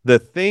the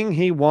thing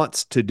he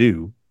wants to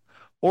do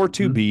or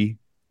to be,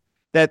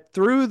 that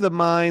through the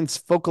mind's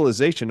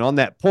focalization on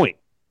that point,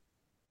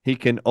 he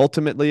can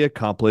ultimately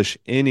accomplish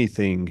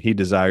anything he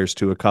desires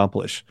to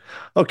accomplish.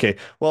 Okay,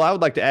 well, I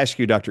would like to ask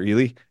you, Dr.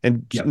 Ealy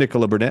and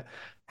Nichola Burnett,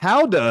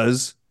 how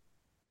does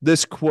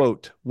this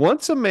quote,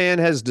 once a man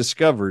has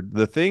discovered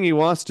the thing he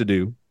wants to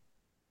do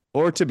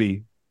or to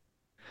be,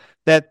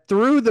 that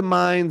through the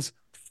mind's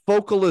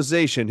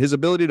focalization, his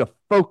ability to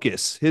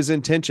focus his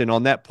intention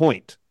on that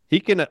point, he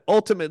can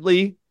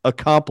ultimately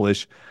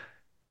accomplish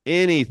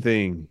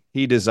anything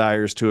he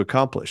desires to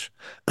accomplish.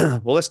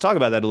 Well, let's talk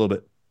about that a little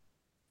bit.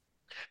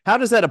 How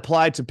does that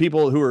apply to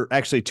people who are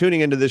actually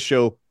tuning into this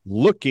show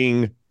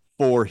looking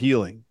for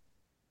healing?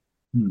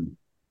 To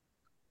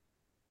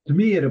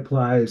me, it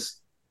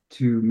applies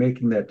to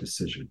making that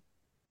decision,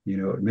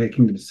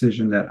 making the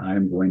decision that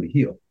I'm going to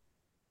heal.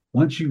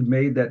 Once you've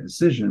made that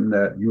decision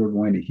that you're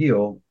going to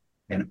heal,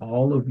 and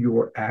all of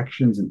your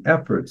actions and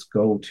efforts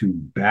go to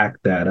back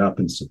that up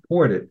and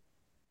support it,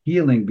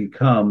 healing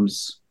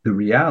becomes the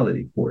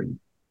reality for you.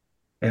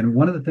 And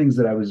one of the things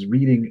that I was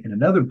reading in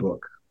another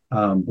book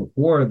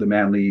before the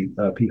Manly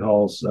P.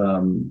 Hall's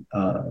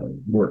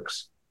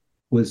works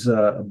was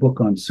a book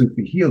on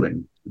Sufi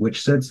healing,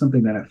 which said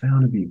something that I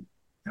found to be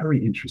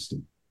very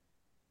interesting,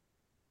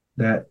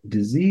 that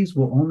disease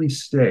will only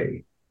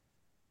stay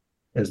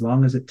as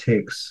long as it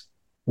takes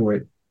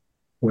for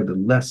the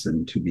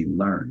lesson to be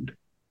learned.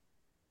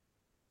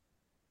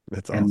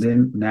 That's awesome. And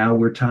then now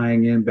we're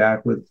tying in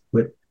back with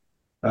what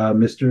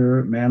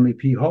Mr. Manly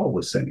P. Hall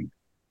was saying,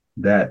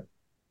 that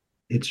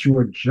it's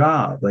your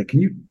job. Like,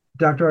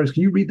 Dr. Ardis,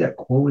 can you read that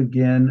quote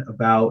again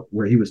about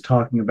where he was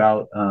talking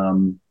about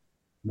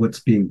what's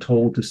being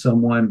told to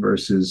someone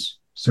versus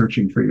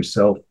searching for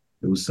yourself.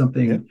 It was Yeah,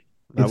 something.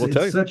 I will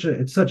tell you.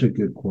 It's such a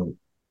good quote.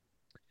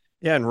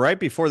 Yeah, and right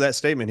before that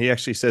statement, he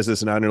actually says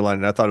this in underline,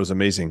 and I thought it was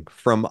amazing.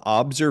 From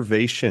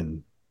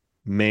observation,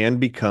 man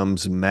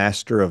becomes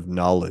master of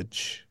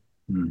knowledge.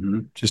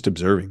 Mm-hmm. Just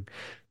observing.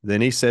 Then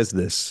he says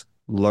this: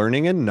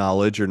 learning and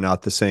knowledge are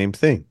not the same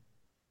thing.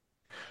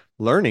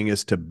 Learning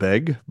is to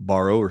beg,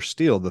 borrow, or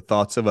steal the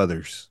thoughts of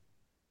others.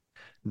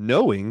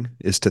 Knowing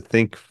is to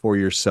think for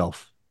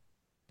yourself.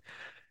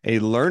 A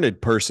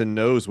learned person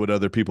knows what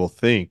other people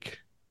think.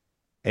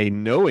 A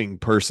knowing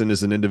person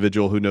is an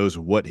individual who knows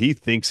what he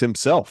thinks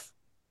himself.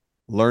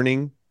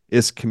 Learning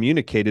is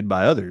communicated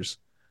by others.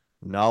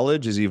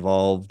 Knowledge is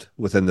evolved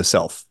within the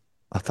self.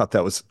 I thought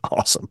that was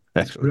awesome,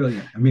 It's actually.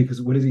 brilliant. I mean,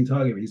 because what is he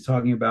talking about? He's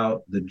talking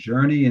about the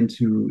journey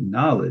into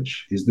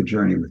knowledge is the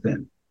journey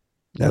within.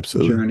 The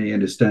Absolutely. journey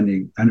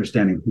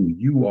understanding who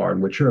you are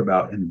and what you're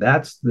about. And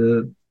that's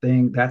the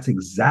thing. That's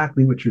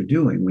exactly what you're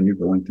doing when you're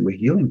going through a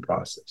healing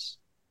process.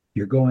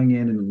 You're going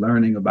in and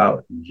learning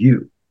about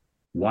you.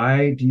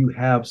 Why do you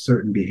have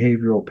certain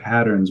behavioral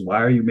patterns?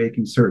 Why are you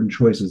making certain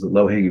choices? The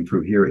low hanging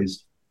fruit here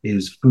is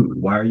food.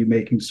 Why are you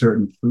making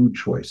certain food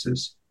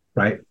choices?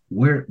 Right?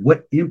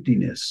 What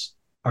emptiness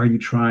are you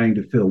trying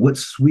to fill? What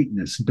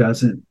sweetness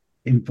doesn't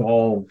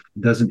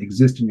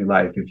exist in your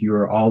life if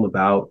you're all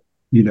about,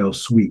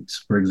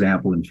 sweets, for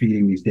example, and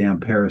feeding these damn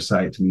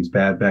parasites and these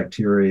bad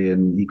bacteria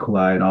and E.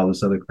 coli and all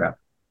this other crap.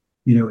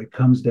 It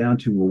comes down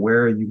to, well,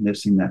 where are you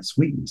missing that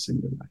sweetness in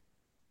your life?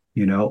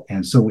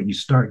 And so what you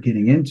start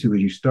getting into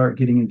is you start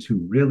getting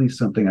into really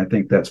something I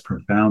think that's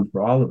profound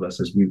for all of us,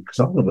 because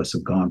all of us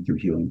have gone through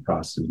healing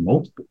processes,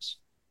 multiples.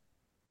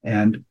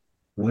 And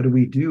what do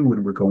we do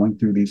when we're going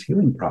through these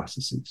healing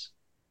processes?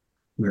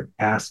 We're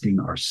asking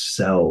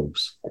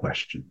ourselves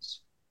questions.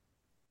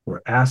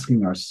 We're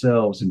asking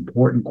ourselves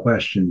important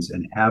questions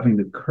and having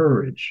the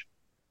courage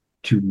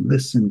to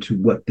listen to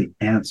what the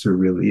answer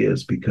really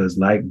is. Because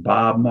like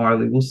Bob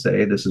Marley will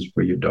say, this is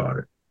for your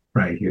daughter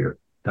right here,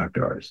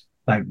 Dr. Ardis.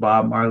 Like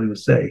Bob Marley would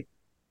say,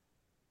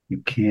 you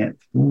can't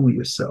fool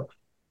yourself.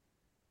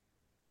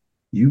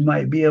 You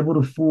might be able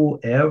to fool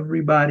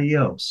everybody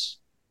else,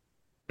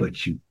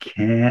 but you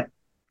can't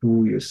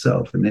fool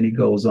yourself. And then he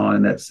goes on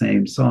in that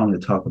same song to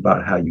talk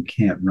about how you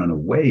can't run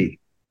away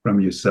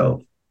from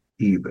yourself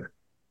either.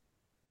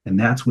 And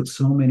that's what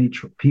so many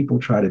people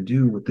try to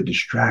do with the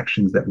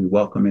distractions that we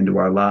welcome into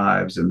our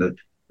lives and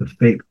the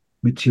fake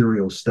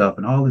material stuff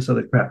and all this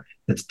other crap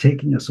that's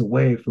taking us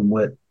away from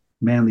what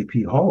Manly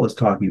P. Hall is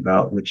talking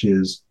about, which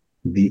is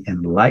the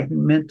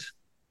enlightenment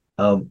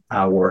of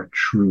our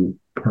true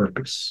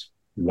purpose.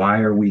 Why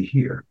are we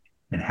here?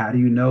 And how do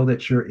you know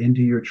that you're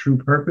into your true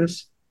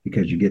purpose?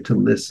 Because you get to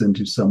listen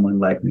to someone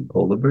like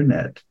Nichola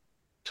Burnett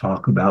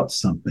talk about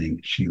something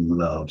she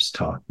loves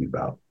talking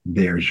about.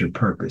 There's your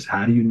purpose.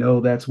 How do you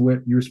know that's what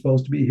you're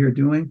supposed to be here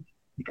doing?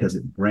 Because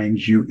it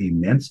brings you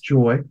immense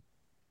joy.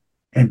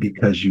 And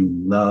because you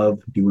love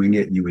doing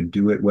it, you would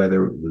do it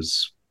whether it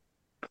was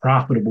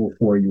profitable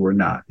for you or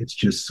not. It's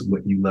just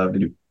what you love to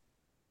do.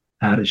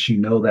 How does she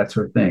know that's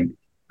her thing?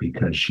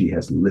 Because she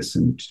has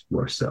listened to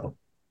herself.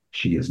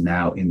 She is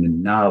now in the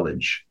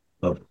knowledge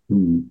of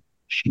who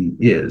she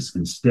is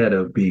instead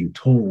of being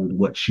told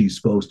what she's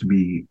supposed to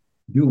be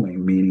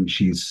doing, meaning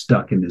she's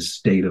stuck in this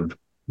state of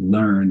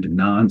learned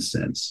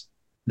nonsense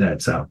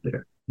that's out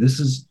there. This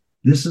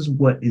is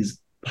what is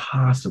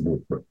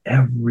possible for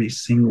every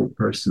single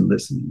person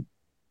listening,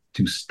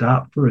 to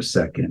stop for a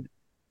second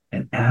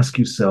and ask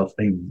yourself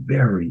a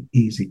very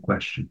easy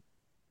question.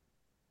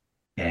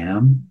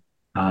 Am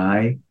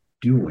I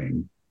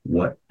doing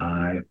what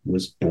I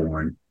was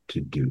born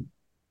to do?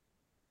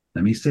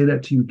 Let me say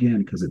that to you again,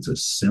 because it's a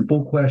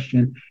simple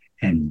question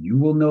and you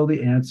will know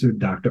the answer.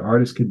 Dr.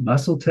 Ardis could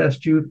muscle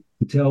test you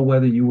to tell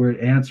whether you were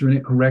answering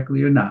it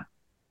correctly or not.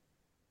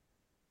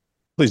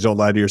 Please don't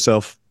lie to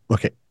yourself.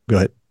 Okay, go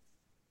ahead.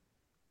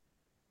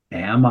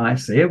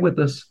 Say it with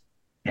us,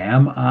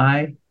 am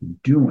I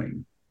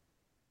doing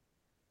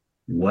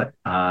what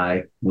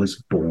I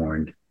was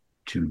born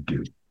to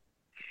do?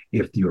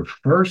 If your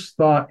first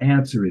thought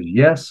answer is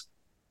yes,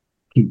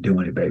 keep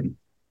doing it, baby.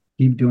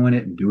 Keep doing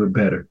it and do it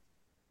better.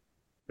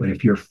 But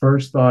if your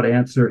first thought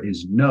answer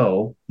is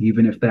no,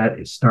 even if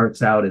it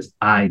starts out as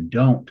I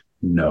don't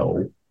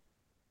know,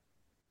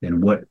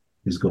 then what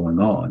is going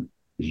on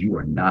is you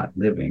are not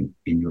living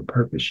in your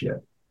purpose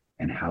yet.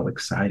 And how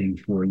exciting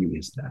for you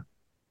is that?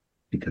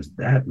 Because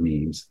that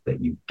means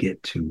that you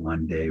get to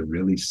one day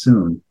really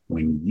soon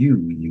when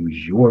you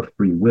use your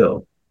free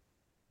will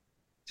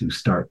to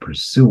start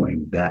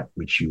pursuing that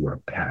which you are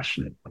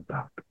passionate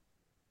about.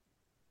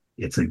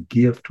 It's a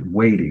gift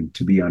waiting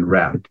to be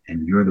unwrapped,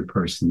 and you're the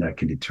person that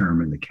can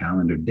determine the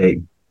calendar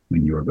date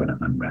when you're going to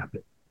unwrap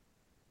it.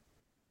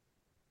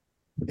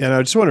 And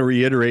I just want to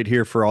reiterate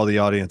here for all the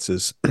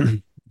audiences,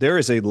 there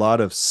is a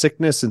lot of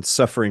sickness and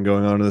suffering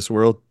going on in this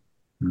world.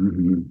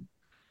 Mm-hmm.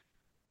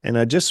 And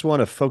I just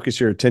want to focus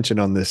your attention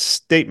on this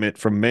statement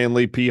from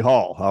Manly P.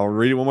 Hall. I'll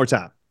read it one more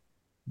time.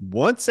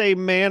 Once a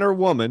man or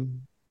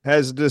woman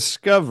has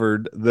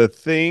discovered the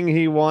thing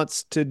he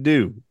wants to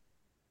do.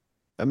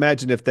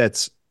 Imagine if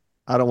that's,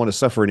 I don't want to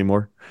suffer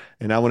anymore,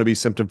 and I want to be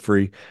symptom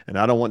free, and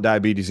I don't want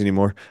diabetes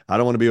anymore. I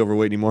don't want to be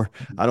overweight anymore.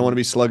 I don't want to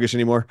be sluggish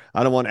anymore.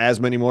 I don't want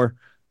asthma anymore.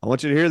 I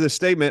want you to hear this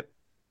statement.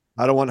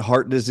 I don't want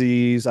heart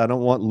disease. I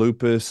don't want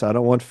lupus. I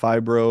don't want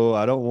fibro.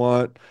 I don't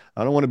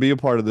want to be a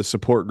part of the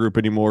support group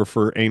anymore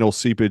for anal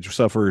seepage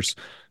sufferers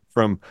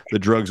from the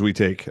drugs we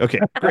take. Okay,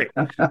 great.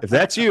 If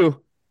that's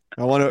you,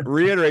 I want to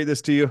reiterate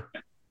this to you.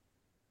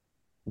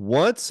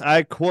 Once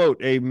I quote,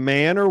 a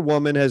man or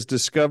woman has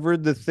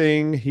discovered the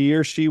thing he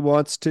or she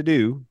wants to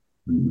do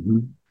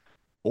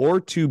or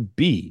to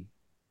be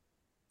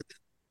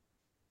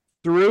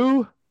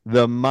through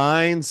the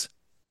mind's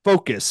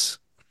focus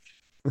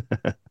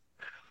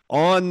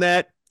on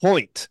that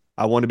point.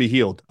 I want to be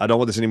healed. I don't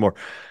want this anymore.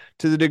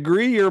 To the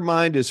degree your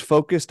mind is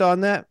focused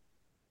on that,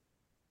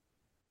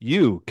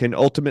 you can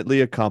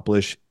ultimately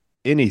accomplish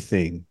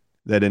anything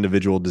that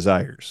individual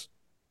desires.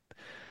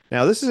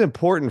 Now, this is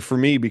important for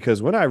me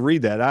because when I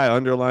read that, I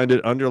underlined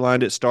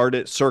it, starred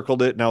it,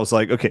 circled it, and I was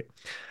like, okay,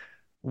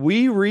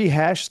 we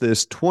rehash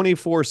this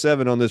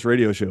 24/7 on this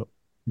radio show.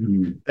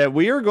 That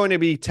we are going to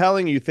be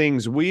telling you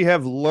things we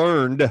have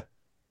learned.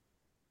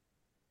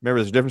 Remember,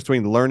 there's a difference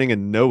between learning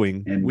and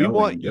knowing. We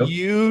want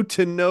you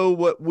to know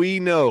what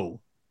we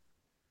know.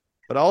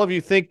 But all of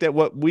you think that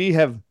what we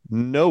have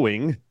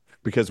knowing,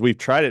 because we've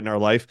tried it in our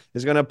life,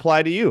 is going to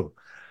apply to you.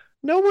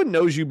 No one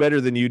knows you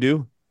better than you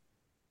do.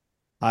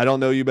 I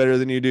don't know you better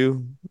than you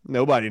do.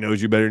 Nobody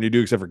knows you better than you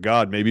do except for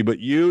God, maybe. But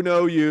you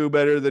know you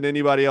better than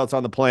anybody else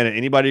on the planet,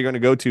 anybody you're going to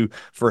go to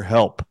for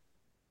help.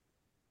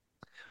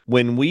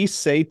 When we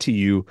say to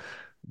you,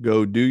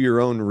 go do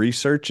your own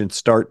research and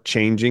start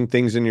changing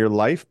things in your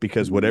life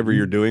because whatever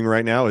you're doing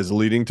right now is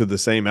leading to the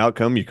same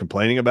outcome you're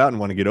complaining about and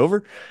want to get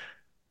over,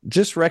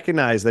 just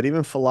recognize that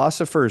even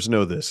philosophers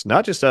know this,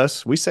 not just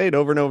us. We say it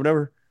over and over and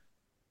over.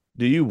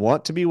 Do you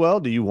want to be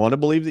well? Do you want to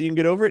believe that you can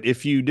get over it?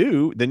 If you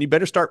do, then you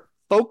better start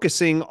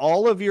focusing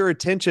all of your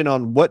attention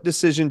on what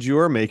decisions you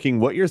are making,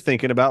 what you're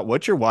thinking about,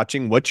 what you're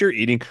watching, what you're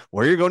eating,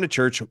 where you're going to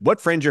church, what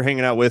friends you're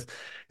hanging out with.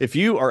 If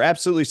you are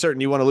absolutely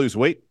certain you want to lose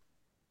weight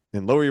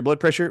and lower your blood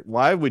pressure,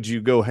 why would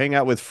you go hang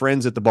out with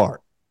friends at the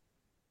bar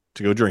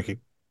to go drinking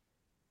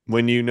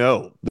when you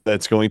know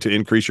that's going to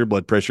increase your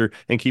blood pressure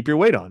and keep your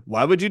weight on?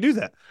 Why would you do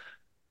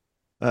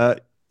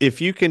that? If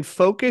you can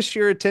focus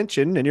your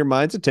attention and your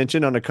mind's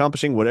attention on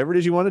accomplishing whatever it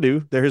is you want to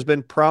do, there has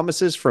been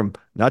promises from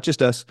not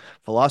just us,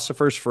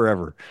 philosophers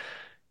forever.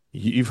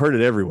 You've heard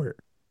it everywhere.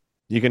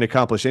 You can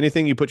accomplish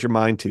anything you put your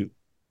mind to.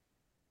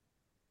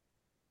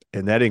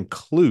 And that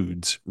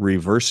includes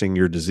reversing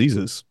your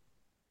diseases.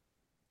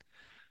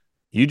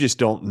 You just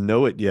don't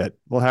know it yet.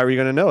 Well, how are you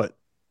going to know it?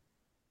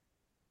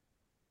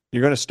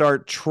 You're going to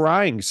start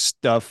trying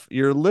stuff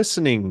you're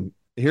listening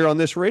here on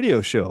this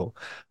radio show.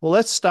 Well,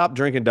 let's stop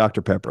drinking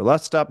Dr. Pepper.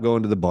 Let's stop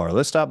going to the bar.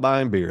 Let's stop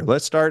buying beer.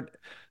 Let's start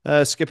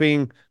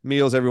skipping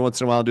meals every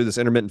once in a while and do this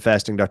intermittent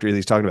fasting Dr.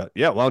 Ealy's talking about.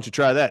 Yeah, why don't you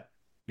try that?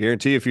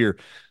 Guarantee if you're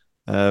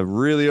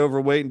really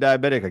overweight and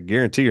diabetic, I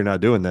guarantee you're not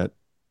doing that.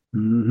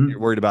 You're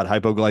worried about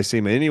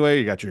hypoglycemia anyway.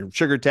 You got your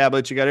sugar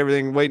tablets. You got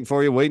everything waiting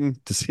for you, waiting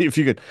to see if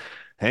you can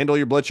handle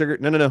your blood sugar.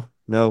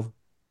 No.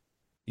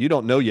 You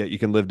don't know yet you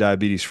can live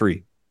diabetes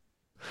free.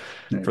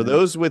 For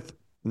those with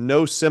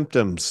no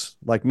symptoms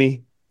like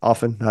me,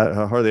 often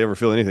I hardly ever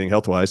feel anything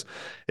health-wise.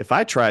 If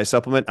I try a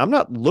supplement, I'm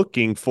not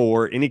looking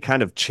for any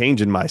kind of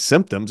change in my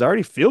symptoms. I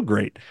already feel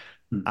great.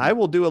 I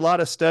will do a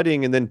lot of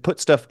studying and then put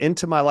stuff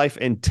into my life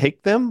and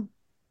take them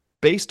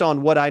based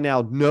on what I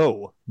now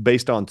know,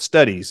 based on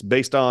studies,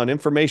 based on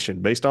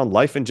information, based on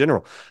life in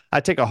general. I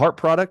take a heart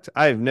product.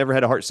 I have never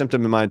had a heart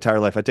symptom in my entire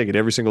life. I take it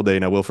every single day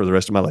and I will for the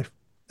rest of my life.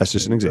 That's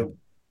just an example.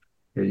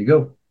 There you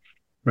go.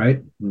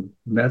 Right?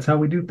 That's how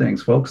we do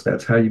things, folks.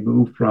 That's how you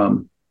move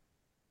from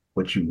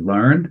what you've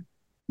learned,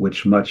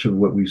 which much of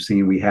what we've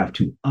seen we have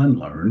to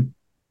unlearn,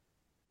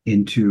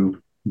 into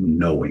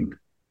knowing.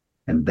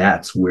 And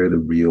that's where the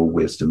real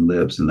wisdom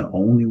lives. And the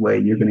only way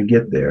you're going to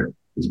get there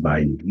is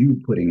by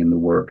you putting in the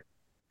work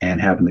and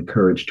having the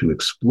courage to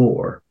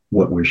explore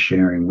what we're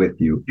sharing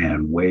with you,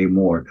 and way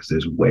more, because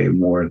there's way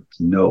more to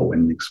know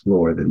and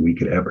explore than we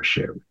could ever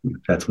share with you.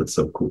 That's what's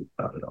so cool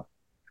about it all.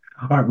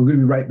 All right, we're going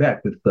to be right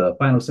back with the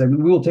final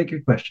segment. We will take your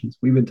questions.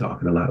 We've been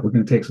talking a lot. We're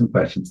going to take some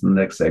questions in the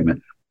next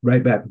segment.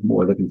 Right back with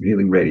more Looking for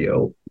Healing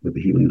Radio with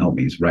the Healing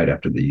Homies right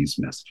after these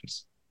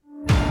messages.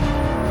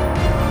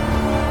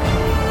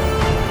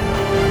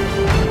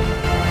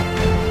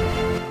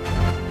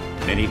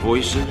 Many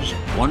voices,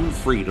 one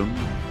freedom,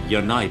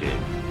 united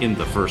in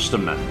the First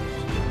Amendment.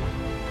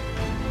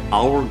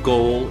 Our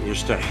goal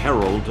is to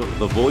herald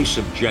the voice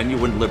of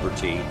genuine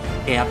liberty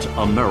at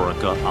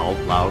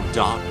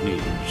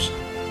AmericaOutloud.news.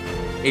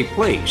 A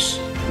place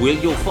where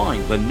you'll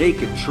find the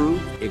naked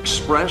truth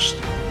expressed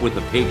with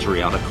a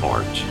patriotic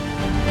heart.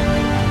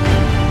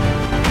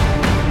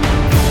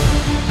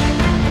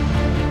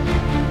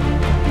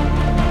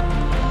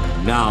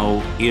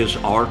 Now is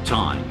our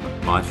time,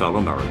 my fellow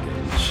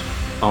Americans.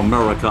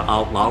 America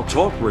Out Loud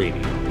Talk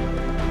Radio.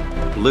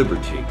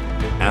 Liberty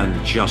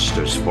and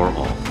justice for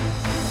all.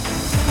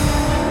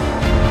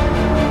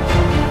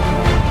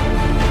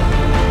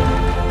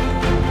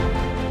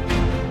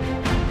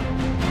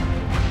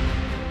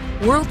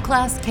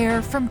 World-class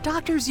care from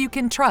doctors you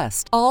can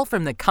trust, all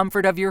from the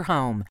comfort of your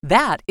home.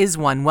 That is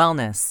One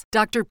Wellness.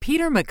 Dr.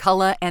 Peter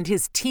McCullough and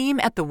his team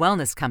at The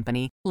Wellness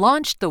Company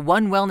launched the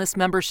One Wellness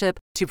membership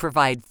to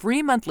provide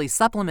free monthly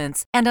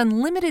supplements and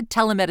unlimited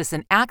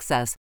telemedicine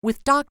access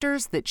with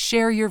doctors that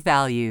share your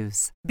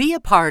values. Be a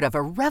part of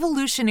a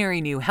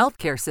revolutionary new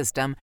healthcare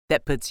system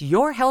that puts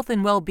your health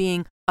and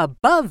well-being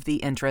above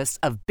the interests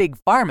of Big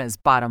Pharma's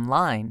bottom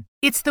line.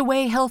 It's the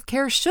way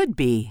healthcare should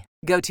be.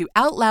 Go to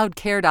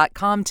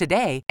OutLoudCare.com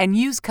today and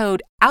use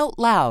code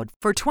OUTLOUD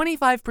for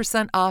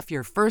 25% off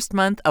your first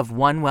month of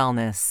One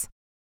Wellness.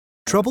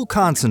 Trouble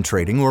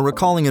concentrating or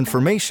recalling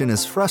information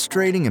is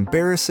frustrating,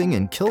 embarrassing,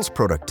 and kills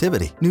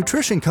productivity.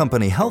 Nutrition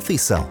company Healthy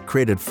Cell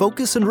created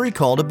Focus and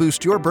Recall to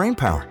boost your brain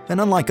power.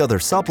 And unlike other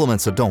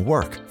supplements that don't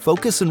work,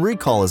 Focus and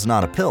Recall is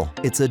not a pill.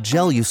 It's a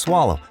gel you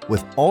swallow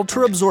with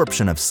ultra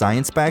absorption of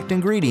science-backed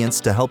ingredients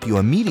to help you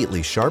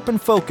immediately sharpen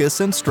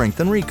focus and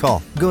strengthen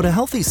recall. Go to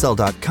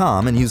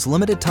healthycell.com and use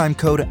limited time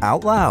code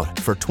OUTLOUD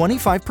for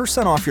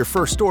 25% off your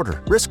first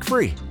order.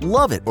 Risk-free.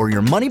 Love it or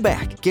your money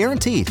back.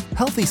 Guaranteed.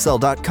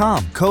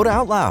 Healthycell.com. Code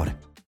OUTLOUD.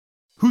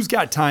 Who's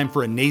got time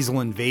for a nasal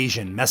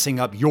invasion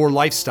messing up your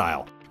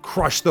lifestyle?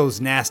 Crush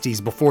those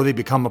nasties before they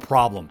become a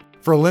problem.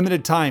 For a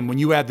limited time, when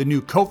you add the new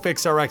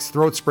Cofix RX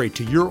throat spray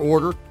to your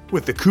order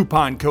with the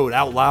coupon code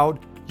OUTLOUD,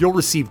 you'll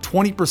receive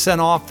 20%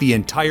 off the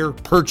entire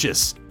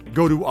purchase.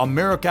 Go to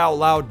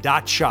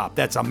AmericaOutloud.shop.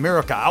 That's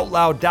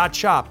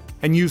AmericaOutloud.shop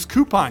and use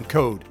coupon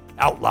code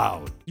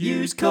OUTLOUD.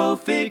 Use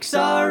Cofix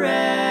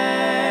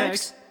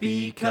RX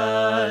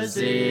because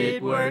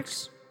it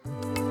works.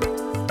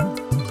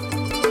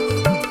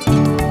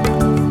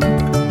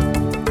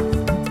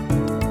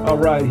 All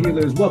right,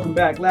 healers, welcome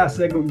back. Last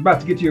segment, we're about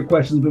to get to your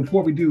questions.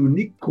 Before we do,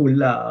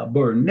 Nichola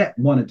Burnett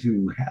wanted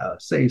to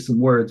say some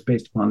words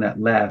based upon that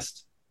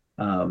last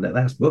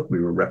book we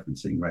were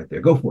referencing right there.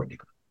 Go for it,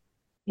 Nichola.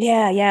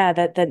 Yeah,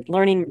 the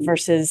learning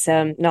versus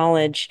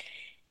knowledge.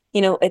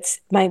 It's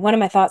one of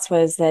my thoughts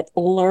was that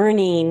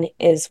learning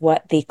is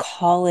what the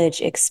college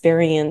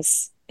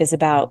experience is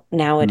about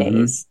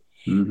nowadays.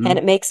 Mm-hmm. And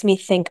it makes me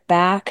think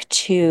back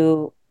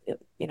to,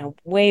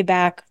 way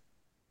back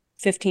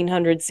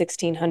 1500s,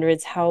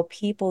 1600s, how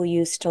people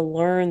used to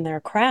learn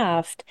their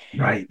craft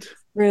right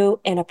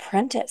through an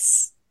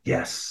apprentice.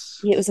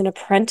 Yes. It was an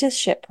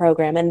apprenticeship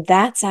program, and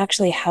that's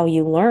actually how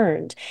you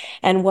learned.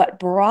 And what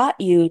brought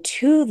you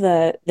to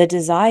the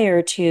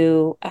desire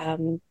to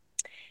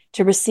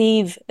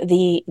receive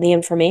the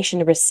information,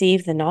 to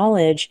receive the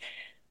knowledge,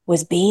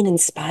 was being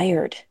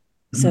inspired.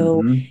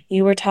 So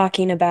you were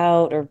talking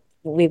about, or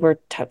we were,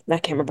 I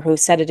can't remember who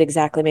said it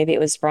exactly. Maybe it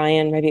was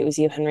Bryan, maybe it was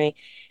you, Henry.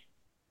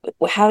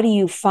 How do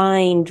you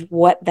find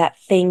what that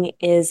thing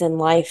is in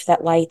life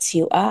that lights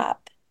you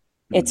up?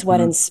 It's what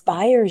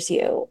inspires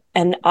you.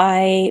 And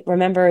I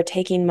remember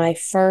taking my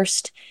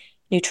first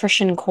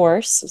nutrition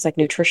course. It was like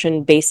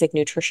Basic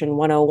Nutrition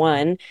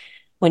 101,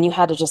 when you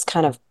had to just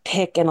kind of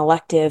pick an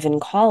elective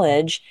in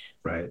college.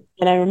 Right.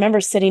 And I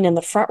remember sitting in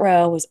the front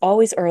row, it was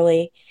always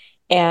early.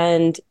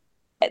 And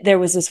there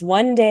was this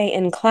one day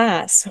in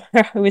class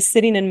where I was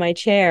sitting in my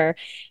chair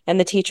and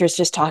the teacher's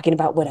just talking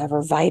about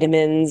whatever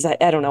vitamins. I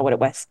don't know what it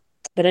was.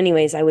 But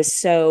anyways, I was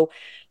so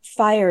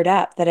fired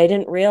up that I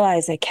didn't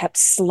realize I kept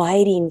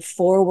sliding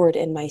forward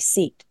in my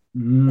seat.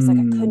 It's like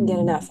I couldn't get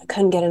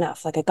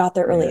enough. Like I got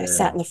there early. I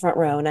sat in the front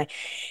row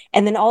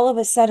and then all of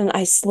a sudden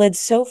I slid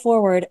so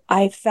forward,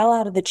 I fell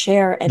out of the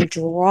chair and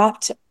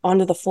dropped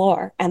onto the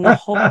floor, and the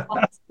whole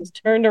class was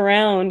turned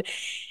around.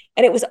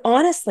 And it was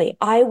honestly,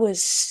 I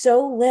was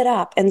so lit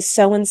up and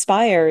so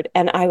inspired,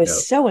 and I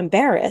was so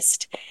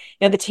embarrassed.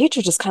 The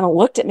teacher just kind of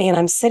looked at me, and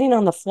I'm sitting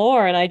on the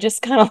floor, and I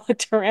just kind of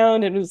looked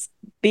around and was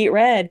beat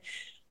red.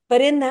 But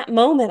in that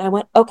moment, I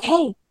went,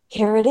 okay,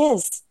 here it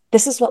is.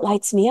 This is what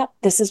lights me up.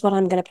 This is what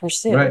I'm going to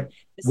pursue. Right.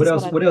 What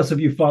else have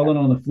you fallen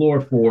on the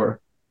floor for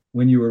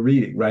when you were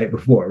reading, right?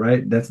 Before,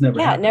 right? That's never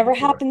happened. Yeah, it never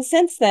before. happened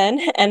since then.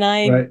 And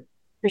I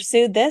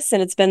pursued this,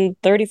 and it's been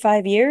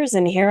 35 years,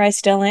 and here I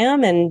still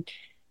am. And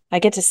I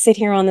get to sit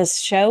here on this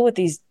show with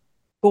these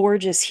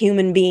gorgeous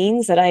human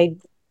beings that I'm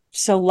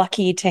so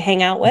lucky to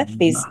hang out with,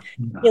 these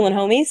healing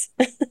homies.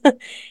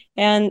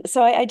 And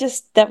so I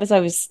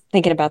was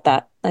thinking about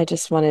that. I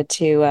just wanted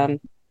to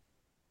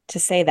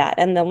say that.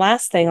 And the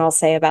last thing I'll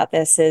say about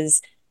this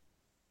is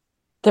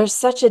there's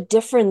such a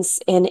difference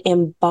in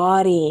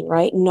embodying,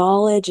 right?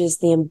 Knowledge is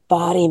the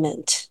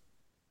embodiment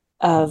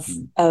of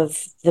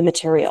the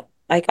material.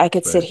 I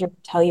could sit here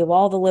and tell you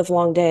all the live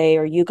long day,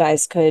 or you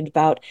guys could,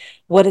 about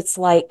what it's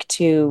like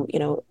to,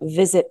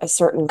 visit a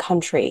certain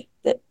country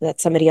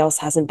that somebody else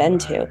hasn't been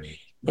to.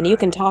 And you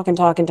can talk and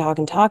talk and talk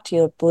and talk to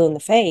you blue in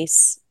the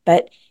face,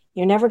 but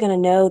you're never going to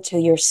know till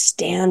you're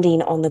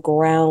standing on the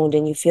ground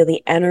and you feel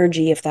the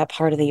energy of that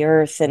part of the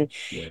earth, and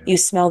you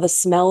smell the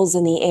smells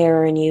in the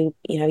air, and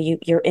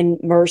you're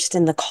immersed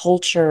in the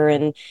culture.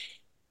 And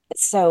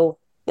so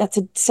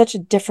such a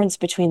difference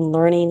between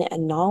learning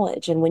and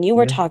knowledge. And when you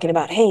were Yeah. talking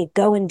about, hey,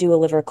 go and do a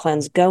liver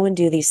cleanse, go and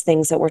do these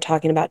things that we're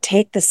talking about,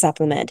 take the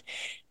supplement,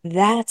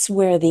 that's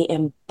where the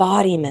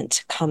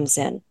embodiment comes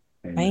in,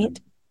 Amen. right?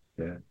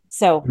 Yeah.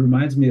 So, It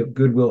reminds me of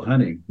Good Will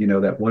Hunting,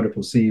 that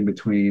wonderful scene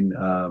between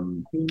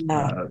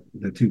yeah,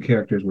 the two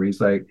characters where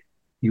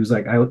he was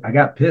like, I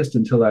got pissed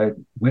until I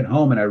went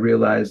home and I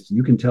realized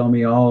you can tell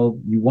me all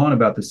you want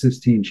about the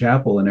Sistine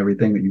Chapel and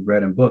everything that you've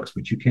read in books,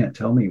 but you can't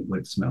tell me what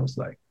it smells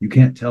like. You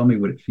can't tell me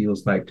what it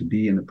feels like to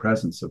be in the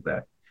presence of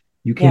that.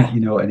 You can't,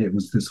 yeah, and it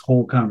was this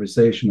whole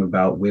conversation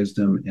about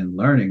wisdom and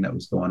learning that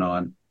was going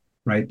on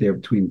right there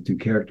between the two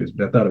characters.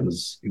 But I thought it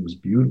was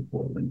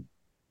beautiful. And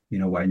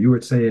while you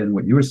were saying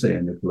what you were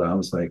saying, Nichola, I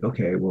was like,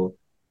 okay, well,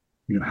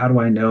 how do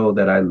I know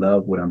that I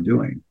love what I'm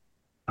doing,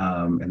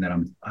 and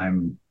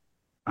that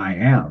I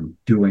am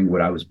doing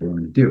what I was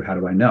born to do? How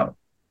do I know?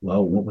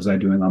 Well, what was I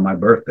doing on my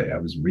birthday? I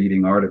was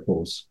reading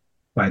articles.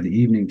 By the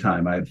evening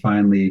time, I'd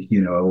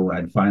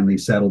finally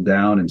settled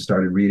down and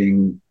started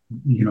reading,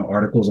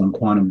 articles on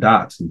quantum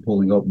dots and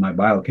pulling open my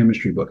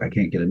biochemistry book. I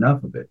can't get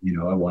enough of it.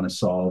 I want to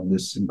solve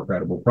this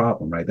incredible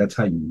problem, right? That's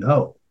how you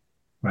know,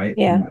 right?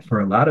 yeah. And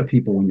for a lot of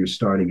people, when you're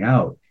starting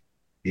out,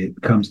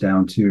 it comes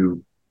down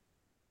to,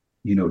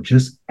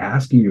 just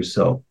asking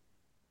yourself,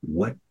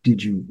 what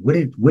did you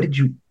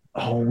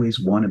always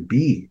want to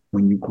be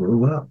when you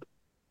grew up?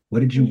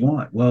 What did you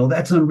want? Well,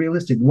 that's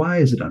unrealistic. Why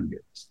is it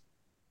unrealistic?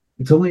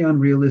 It's only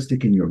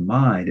unrealistic in your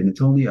mind, and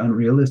it's only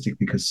unrealistic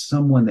because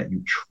someone that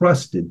you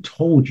trusted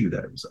told you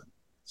that it was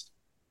unrealistic.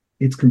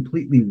 It's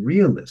completely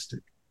realistic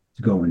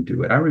to go and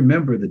do it. I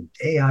remember the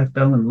day I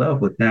fell in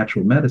love with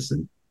natural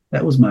medicine.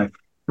 That was my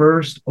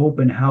first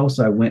open house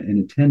I went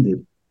and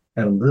attended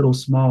at a little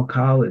small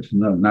college,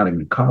 no, not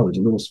even a college,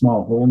 a little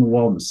small hole in the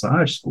wall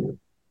massage school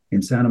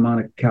in Santa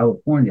Monica,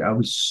 California. I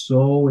was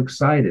so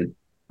excited.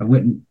 I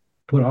went and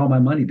put all my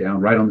money down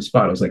right on the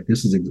spot. I was like,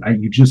 this is,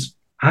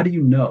 how do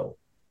you know?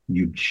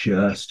 You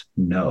just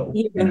know.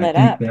 You bring And I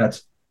that think up.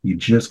 you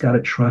just got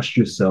to trust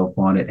yourself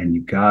on it. And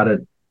you got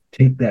to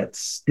take that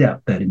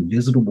step, that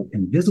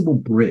invisible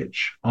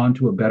bridge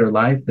onto a better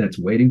life that's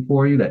waiting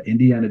for you, that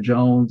Indiana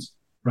Jones,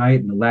 right?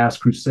 And the Last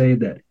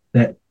Crusade,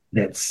 that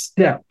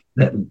step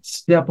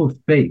of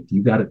faith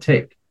you got to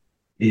take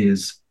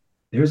is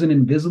there's an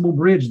invisible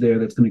bridge there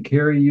that's going to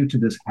carry you to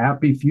this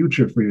happy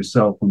future for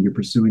yourself when you're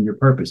pursuing your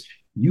purpose.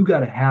 You got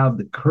to have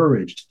the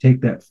courage to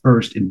take that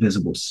first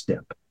invisible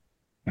step.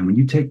 And when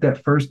you take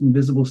that first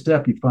invisible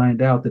step, you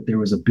find out that there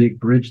was a big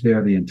bridge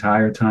there the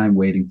entire time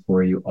waiting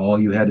for you. All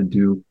you had to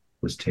do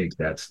was take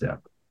that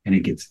step. And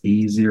it gets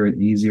easier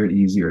and easier and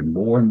easier and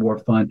more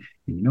fun.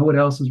 And you know what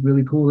else is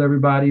really cool,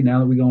 everybody? Now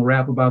that we're going to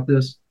wrap about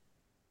this,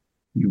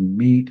 you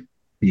meet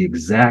the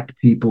exact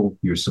people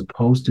you're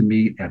supposed to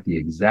meet at the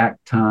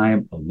exact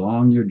time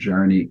along your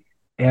journey,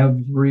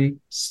 every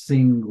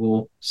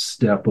single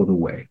step of the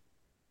way.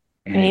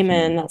 And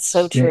Amen. That's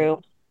so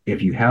true.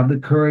 if you have the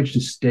courage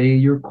to stay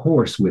your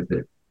course with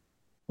it,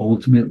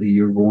 ultimately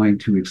you're going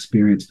to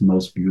experience the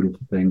most beautiful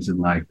things in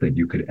life that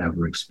you could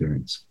ever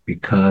experience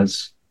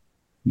because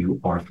you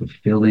are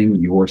fulfilling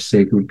your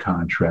sacred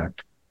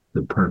contract,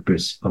 the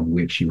purpose of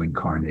which you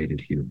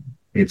incarnated here.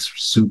 It's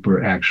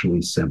super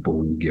actually simple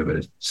when you give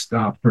it a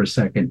stop for a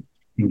second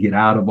and get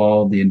out of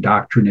all the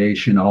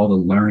indoctrination, all the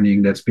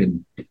learning that's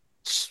been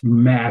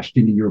smashed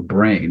into your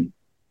brain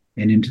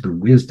and into the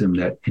wisdom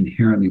that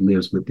inherently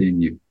lives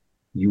within you.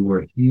 You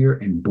were here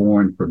and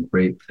born for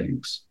great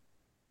things.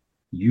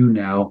 You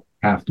now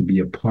have to be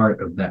a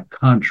part of that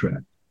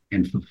contract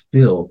and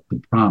fulfill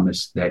the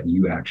promise that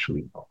you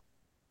actually are.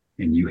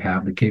 And you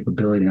have the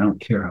capability. I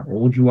don't care how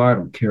old you are. I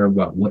don't care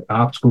about what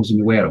obstacles in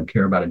your way. I don't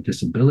care about a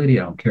disability.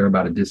 I don't care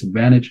about a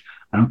disadvantage.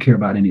 I don't care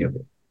about any of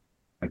it.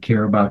 I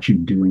care about you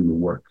doing the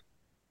work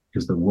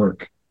because the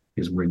work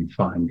is where you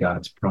find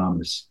God's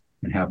promise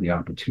and have the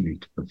opportunity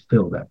to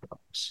fulfill that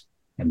promise.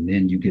 And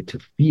then you get to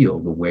feel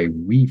the way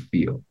we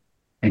feel.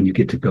 And you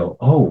get to go,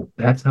 oh,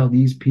 that's how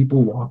these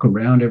people walk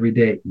around every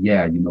day.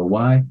 Yeah, you know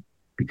why?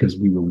 Because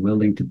we were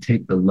willing to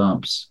take the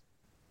lumps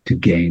to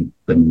gain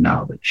the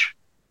knowledge.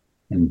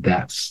 And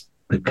that's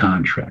the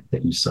contract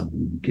that you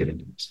suddenly get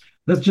into this.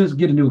 Let's just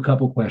get into a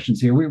couple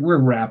questions here. We're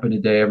wrapping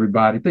today,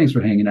 everybody. Thanks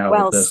for hanging out with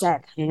us. Well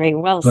said, Henry.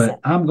 Well But said.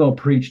 I'm going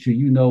to preach to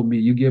you. You know me.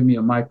 You give me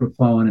a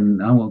microphone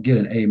and I'm going to get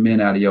an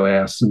amen out of your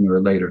ass sooner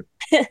or later.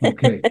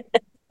 Okay.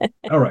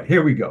 All right,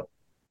 here we go.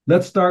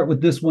 Let's start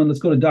with this one.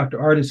 Let's go to Dr.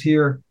 Ardis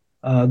here.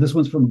 This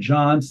one's from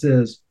John.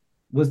 Says,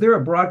 was there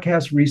a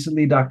broadcast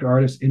recently, Dr.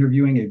 Ardis,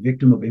 interviewing a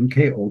victim of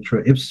MK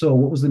Ultra? If so,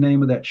 what was the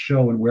name of that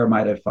show and where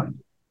might I find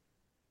it?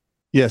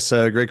 Yes,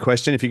 great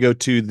question. If you go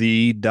to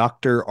the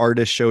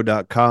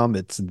drardisshow.com,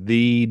 it's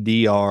the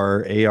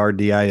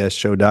DRARDIS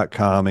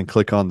show.com and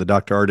click on the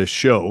Dr. Ardis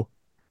show.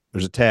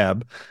 There's a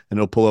tab and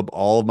it'll pull up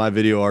all of my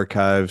video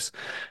archives.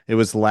 It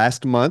was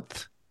last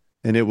month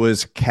and it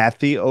was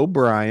Kathy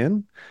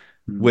O'Brien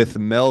with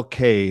Mel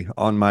K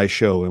on my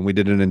show. And we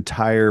did an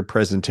entire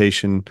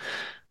presentation.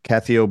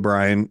 Kathy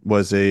O'Brien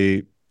was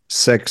a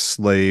sex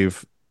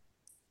slave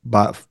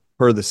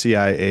per the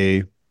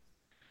CIA.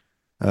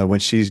 When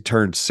she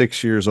turned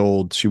 6 years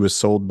old, she was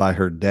sold by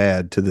her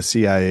dad to the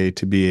CIA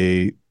to be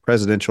a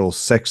presidential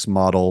sex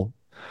model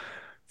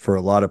for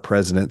a lot of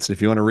presidents.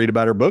 If you want to read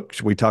about her book,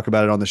 we talk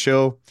about it on the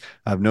show.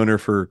 I've known her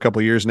for a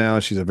couple of years now.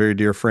 She's a very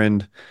dear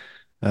friend.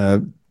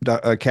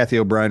 Kathy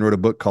O'Brien wrote a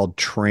book called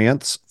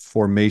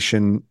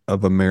Transformation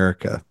of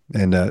America,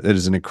 and it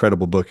is an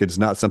incredible book. It's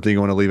not something you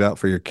want to leave out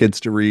for your kids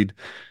to read,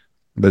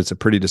 but it's a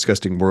pretty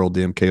disgusting world,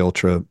 the MK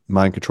Ultra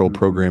mind control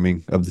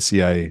programming of the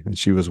CIA, and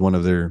she was one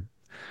of their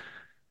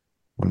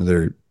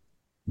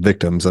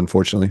victims,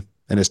 unfortunately,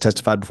 and has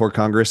testified before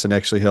Congress and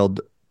actually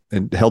held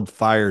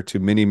fire to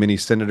many, many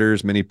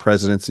senators, many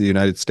presidents of the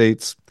United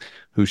States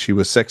who she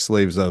was sex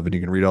slaves of, and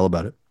you can read all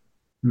about it.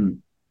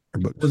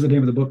 What was the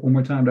name of the book one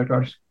more time, Dr.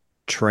 Ardis?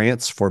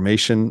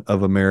 Transformation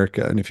of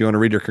America. And if you want to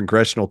read her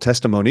congressional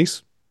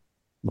testimonies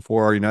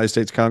before our United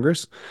States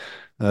Congress,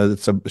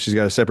 she's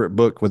got a separate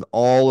book with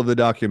all of the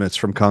documents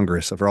from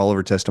Congress for all of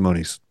her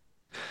testimonies.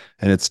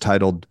 And it's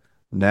titled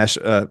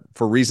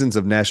For Reasons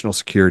of National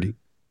Security.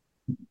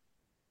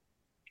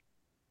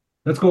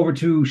 Let's go over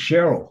to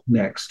Cheryl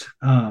next.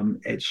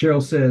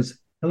 Cheryl says,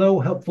 hello,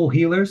 helpful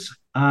healers.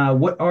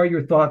 What are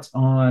your thoughts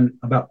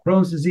about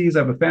Crohn's disease? I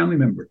have a family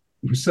member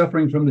who's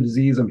suffering from the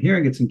disease. I'm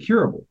hearing it's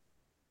incurable.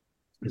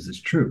 Is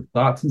this true?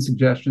 Thoughts and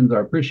suggestions are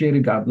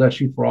appreciated. God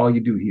bless you for all you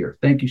do here.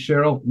 Thank you,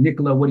 Cheryl.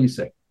 Nichola, what do you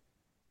say?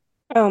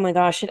 Oh my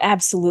gosh, it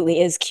absolutely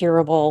is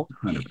curable.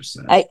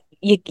 100%.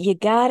 You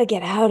got to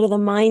get out of the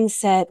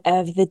mindset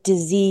of the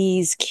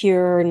disease,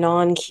 cure,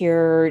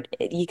 non-cure.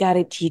 You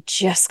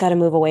just got to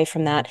move away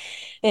from that.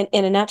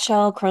 In a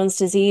nutshell, Crohn's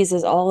disease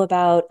is all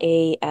about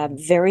a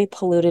very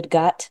polluted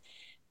gut.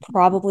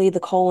 Probably the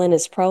colon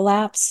is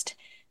prolapsed.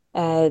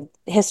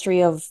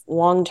 History of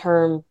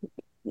long-term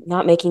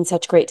not making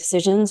such great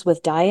decisions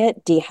with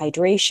diet,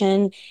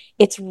 dehydration.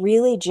 It's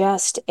really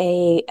just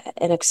an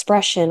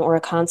expression or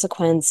a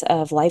consequence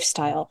of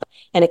lifestyle.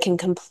 And it can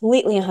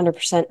completely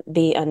 100%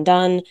 be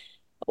undone.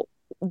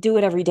 Do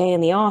it every day in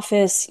the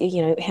office.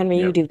 Henry,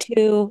 you do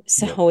too.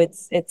 So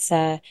it's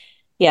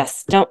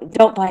yes,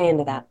 don't buy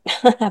into that.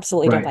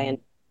 Absolutely don't buy in.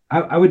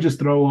 I would just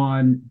throw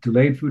on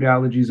delayed food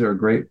allergies are a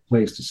great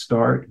place to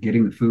start.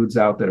 Getting the foods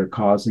out that are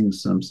causing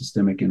some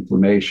systemic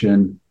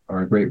inflammation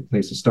are a great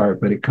place to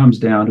start, but it comes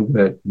down to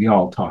what we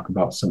all talk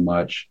about so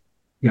much.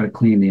 You got to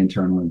clean the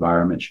internal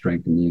environment,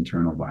 strengthen the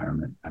internal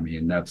environment. I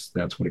mean, that's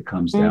what it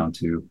comes down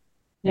to.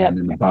 And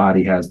then the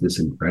body has this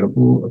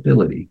incredible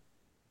ability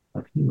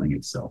of healing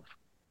itself.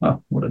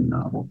 Oh, what a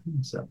novel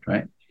concept,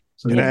 right?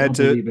 So Can I add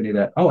to believe any of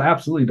that. Oh,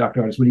 absolutely,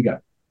 Dr. Ardis. What do you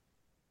got?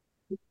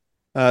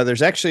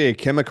 There's actually a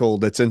chemical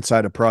that's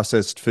inside of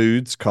processed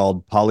foods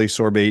called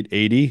polysorbate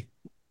 80.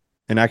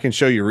 And I can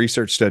show you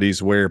research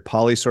studies where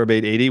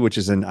polysorbate 80, which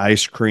is in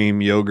ice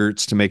cream,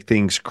 yogurts to make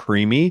things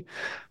creamy.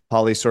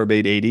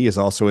 Polysorbate 80 is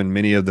also in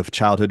many of the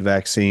childhood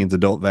vaccines,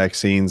 adult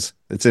vaccines.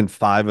 It's in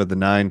 5 of the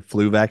 9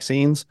 flu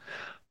vaccines.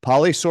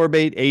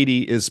 Polysorbate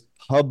 80 is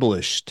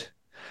published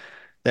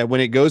that when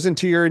it goes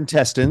into your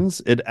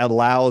intestines, it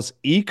allows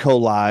E.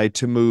 coli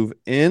to move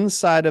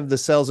inside of the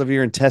cells of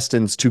your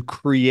intestines to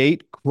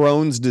create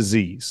Crohn's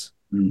disease.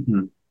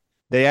 Mm-hmm.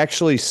 They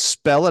actually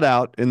spell it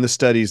out in the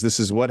studies. This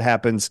is what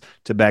happens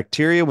to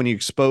bacteria when you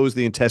expose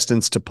the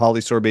intestines to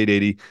polysorbate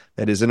 80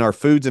 that is in our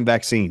foods and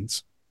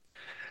vaccines.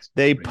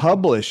 They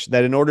publish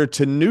that in order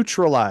to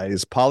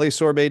neutralize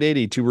polysorbate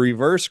 80, to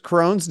reverse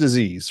Crohn's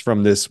disease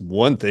from this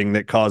one thing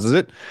that causes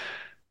it,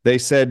 they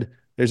said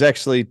there's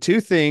actually 2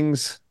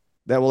 things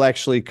that will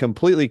actually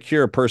completely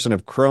cure a person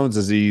of Crohn's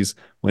disease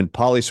when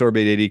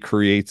polysorbate 80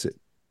 creates it.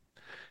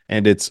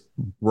 And it's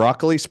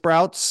broccoli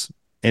sprouts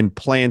and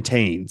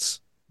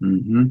plantains.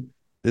 Mm-hmm.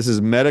 This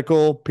is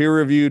medical,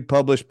 peer-reviewed,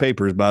 published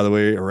papers, by the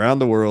way, around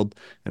the world.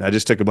 And I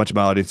just took a bunch of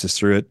my audiences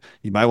through it.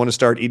 You might want to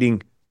start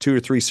eating 2 or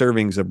 3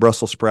 servings of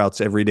Brussels sprouts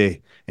every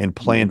day and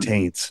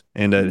plantains.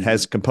 And it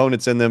has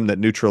components in them that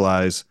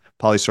neutralize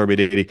polysorbate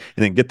 80,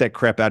 and then get that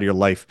crap out of your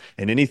life.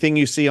 And anything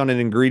you see on an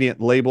ingredient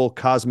label,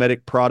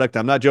 cosmetic product,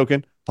 I'm not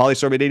joking,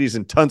 polysorbate 80 is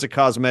in tons of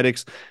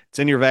cosmetics. It's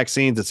in your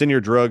vaccines. It's in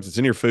your drugs. It's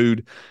in your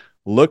food.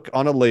 Look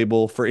on a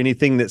label for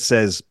anything that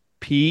says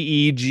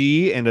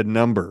PEG and a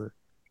number.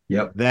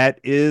 Yep. That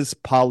is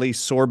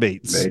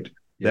polysorbates. Right.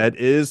 Yep. That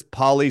is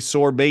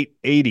polysorbate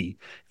 80.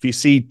 If you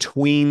see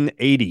tween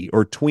 80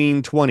 or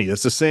tween 20,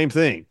 that's the same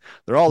thing.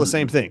 They're all the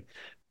same thing.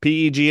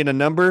 PEG and a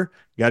number,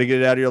 you got to get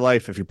it out of your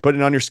life. If you're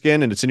putting it on your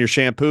skin and it's in your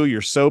shampoo,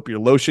 your soap, your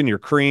lotion, your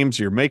creams,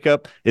 your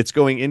makeup, it's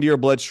going into your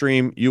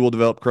bloodstream, you will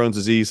develop Crohn's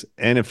disease.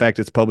 And in fact,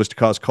 it's published to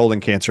cause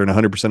colon cancer in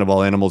 100% of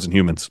all animals and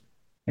humans.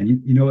 And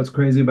you know what's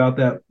crazy about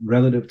that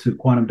relative to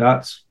quantum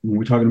dots? When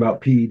we're talking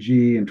about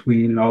PEG and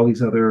tween and all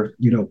these other,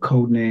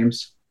 code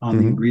names on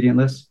the ingredient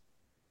list,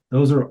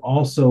 those are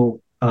also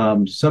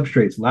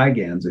substrates,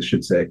 ligands, I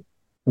should say,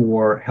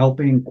 for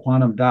helping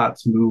quantum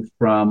dots move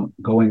from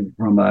going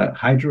from a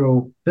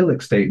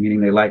hydrophilic state, meaning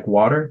they like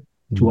water,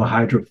 to a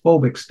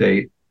hydrophobic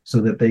state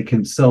so that they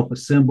can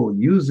self-assemble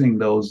using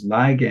those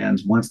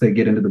ligands once they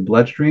get into the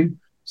bloodstream,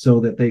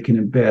 so that they can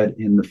embed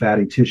in the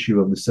fatty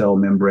tissue of the cell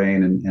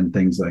membrane and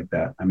things like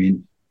that. I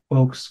mean,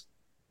 folks,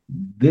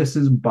 This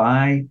is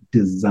by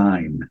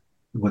design.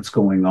 What's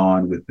going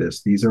on with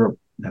this?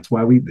 That's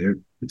why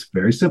it's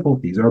very simple.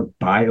 These are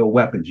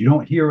bioweapons. You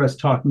don't hear us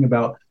talking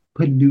about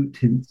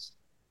pollutants,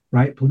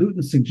 right?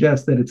 Pollutants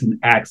suggest that it's an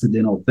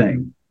accidental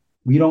thing.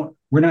 We're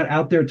not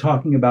out there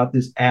talking about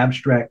this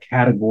abstract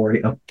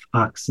category of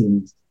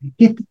toxins.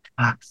 Get the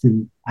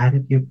toxins out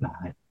of your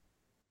body.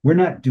 We're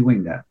not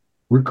doing that.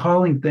 We're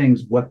calling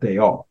things what they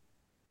are.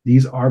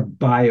 These are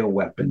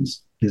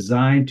bioweapons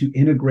designed to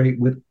integrate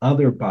with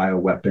other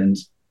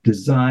bioweapons,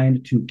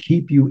 designed to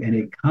keep you in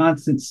a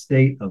constant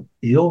state of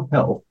ill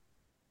health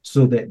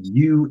so that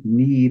you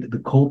need the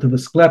cult of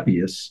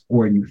Asclepius,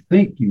 or you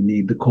think you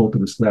need the cult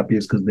of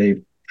Asclepius because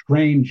they've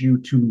trained you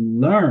to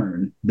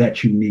learn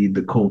that you need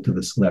the cult of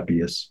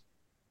Asclepius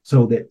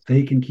so that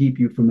they can keep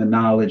you from the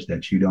knowledge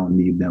that you don't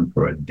need them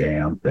for a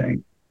damn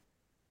thing,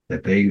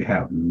 that they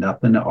have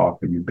nothing to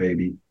offer you,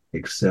 baby,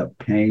 except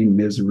pain,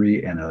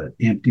 misery, and an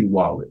empty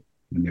wallet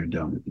when they're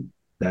done with you.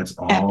 That's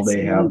all Absolutely.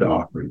 They have to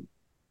offer you.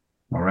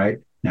 All right.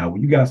 Now,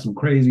 you got some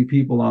crazy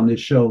people on this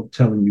show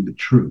telling you the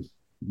truth.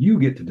 You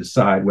get to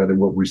decide whether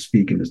what we're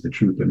speaking is the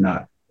truth or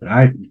not. But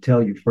I can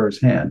tell you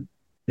firsthand,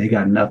 they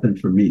got nothing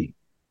for me.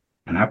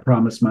 And I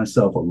promised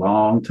myself a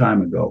long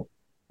time ago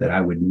that I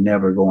would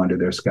never go under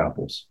their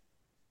scalpels.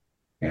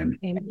 And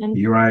Amen.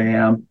 Here I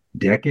am,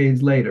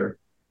 decades later,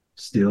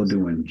 still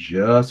doing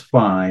just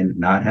fine,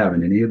 not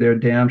having any of their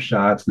damn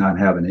shots, not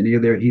having any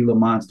of their Gila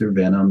monster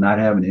venom, not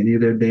having any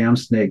of their damn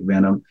snake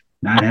venom,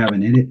 not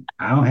having any.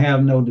 I don't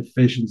have no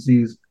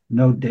deficiencies,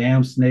 no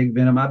damn snake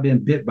venom. I've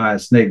been bit by a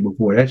snake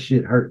before. That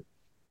shit hurt.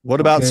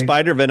 What about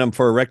spider venom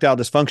for erectile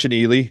dysfunction,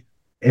 Ealy?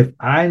 If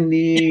I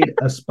need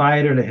a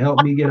spider to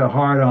help me get a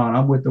hard on,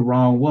 I'm with the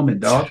wrong woman,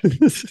 dog.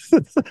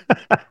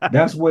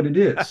 That's what it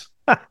is.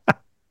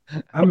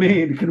 I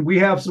mean, can we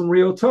have some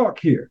real talk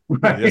here?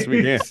 Right? Yes,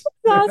 we can.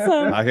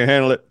 Awesome. I can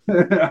handle it.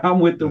 I'm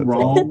with the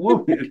wrong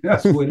woman.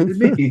 That's what it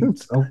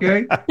means.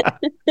 Okay.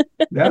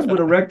 That's what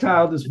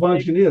erectile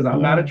dysfunction is.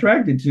 I'm not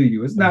attracted to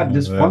you. It's not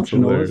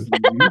dysfunctional.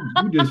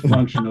 You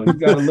dysfunctional. You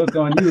got to look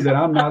on you that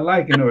I'm not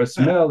liking, or a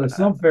smell, or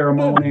some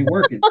pheromone ain't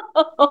working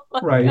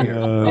right here.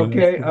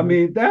 Okay. I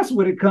mean, that's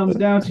what it comes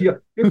down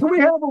to. If we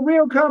have a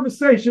real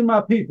conversation,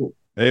 my people.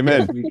 Amen.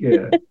 Yes, we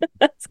can.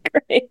 That's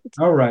great.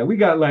 All right. We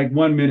got like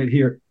 1 minute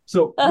here.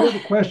 So we have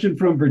a question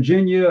from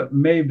Virginia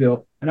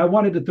Mayville, and I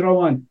wanted to throw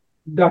on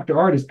Dr.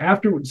 Ardis.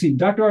 Dr.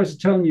 Ardis is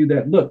telling you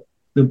that, look,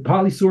 the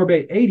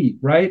polysorbate 80,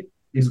 right,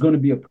 is going to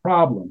be a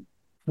problem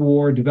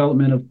for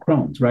development of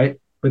Crohn's, right?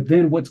 But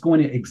then what's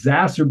going to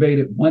exacerbate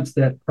it once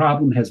that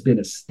problem has been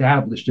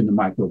established in the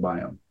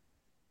microbiome?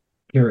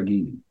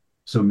 Carrageenan.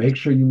 So make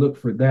sure you look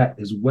for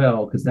that as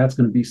well, because that's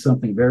going to be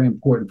something very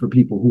important for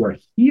people who are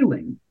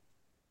healing.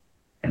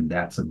 And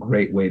that's a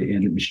great way to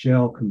end it.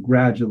 Michelle,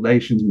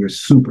 congratulations. We're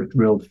super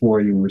thrilled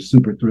for you. We're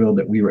super thrilled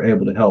that we were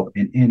able to help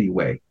in any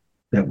way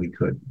that we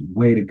could.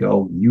 Way to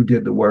go. You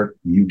did the work.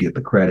 You get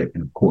the credit.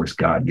 And of course,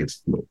 God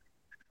gets the glory.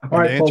 All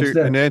right, folks.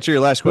 And to answer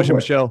your last question,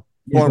 Michelle,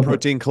 foreign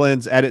protein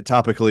cleanse, add it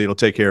topically. It'll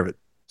take care of it.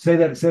 Say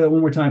that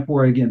one more time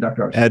for it again,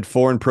 Dr. Ardis. Add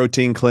foreign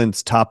protein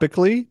cleanse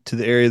topically to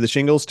the area of the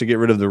shingles to get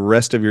rid of the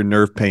rest of your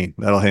nerve pain.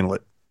 That'll handle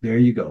it. There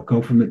you go.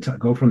 Go from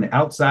the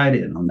outside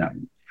in on that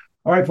one.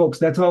 All right, folks,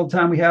 that's all the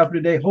time we have for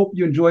today. Hope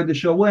you enjoyed the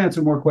show. We'll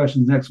answer more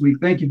questions next week.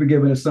 Thank you for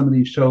giving us some of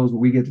these shows where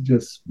we get to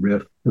just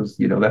riff, because,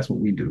 that's what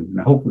we do. And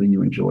hopefully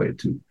you enjoy it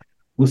too.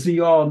 We'll see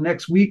you all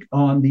next week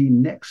on the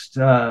next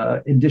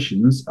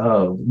editions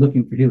of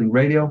Looking for Healing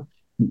Radio.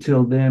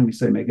 Until then, we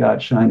say, may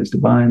God shine his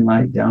divine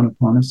light down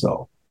upon us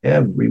all,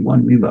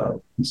 everyone we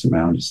love, and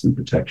surround us in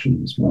protection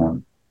of his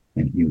warm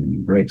and human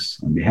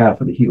embrace. On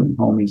behalf of the Healing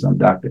Homies, I'm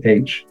Dr.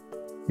 H,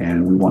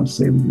 and we want to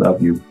say we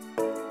love you,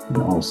 and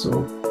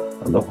also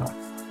aloha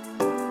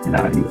and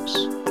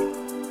adios.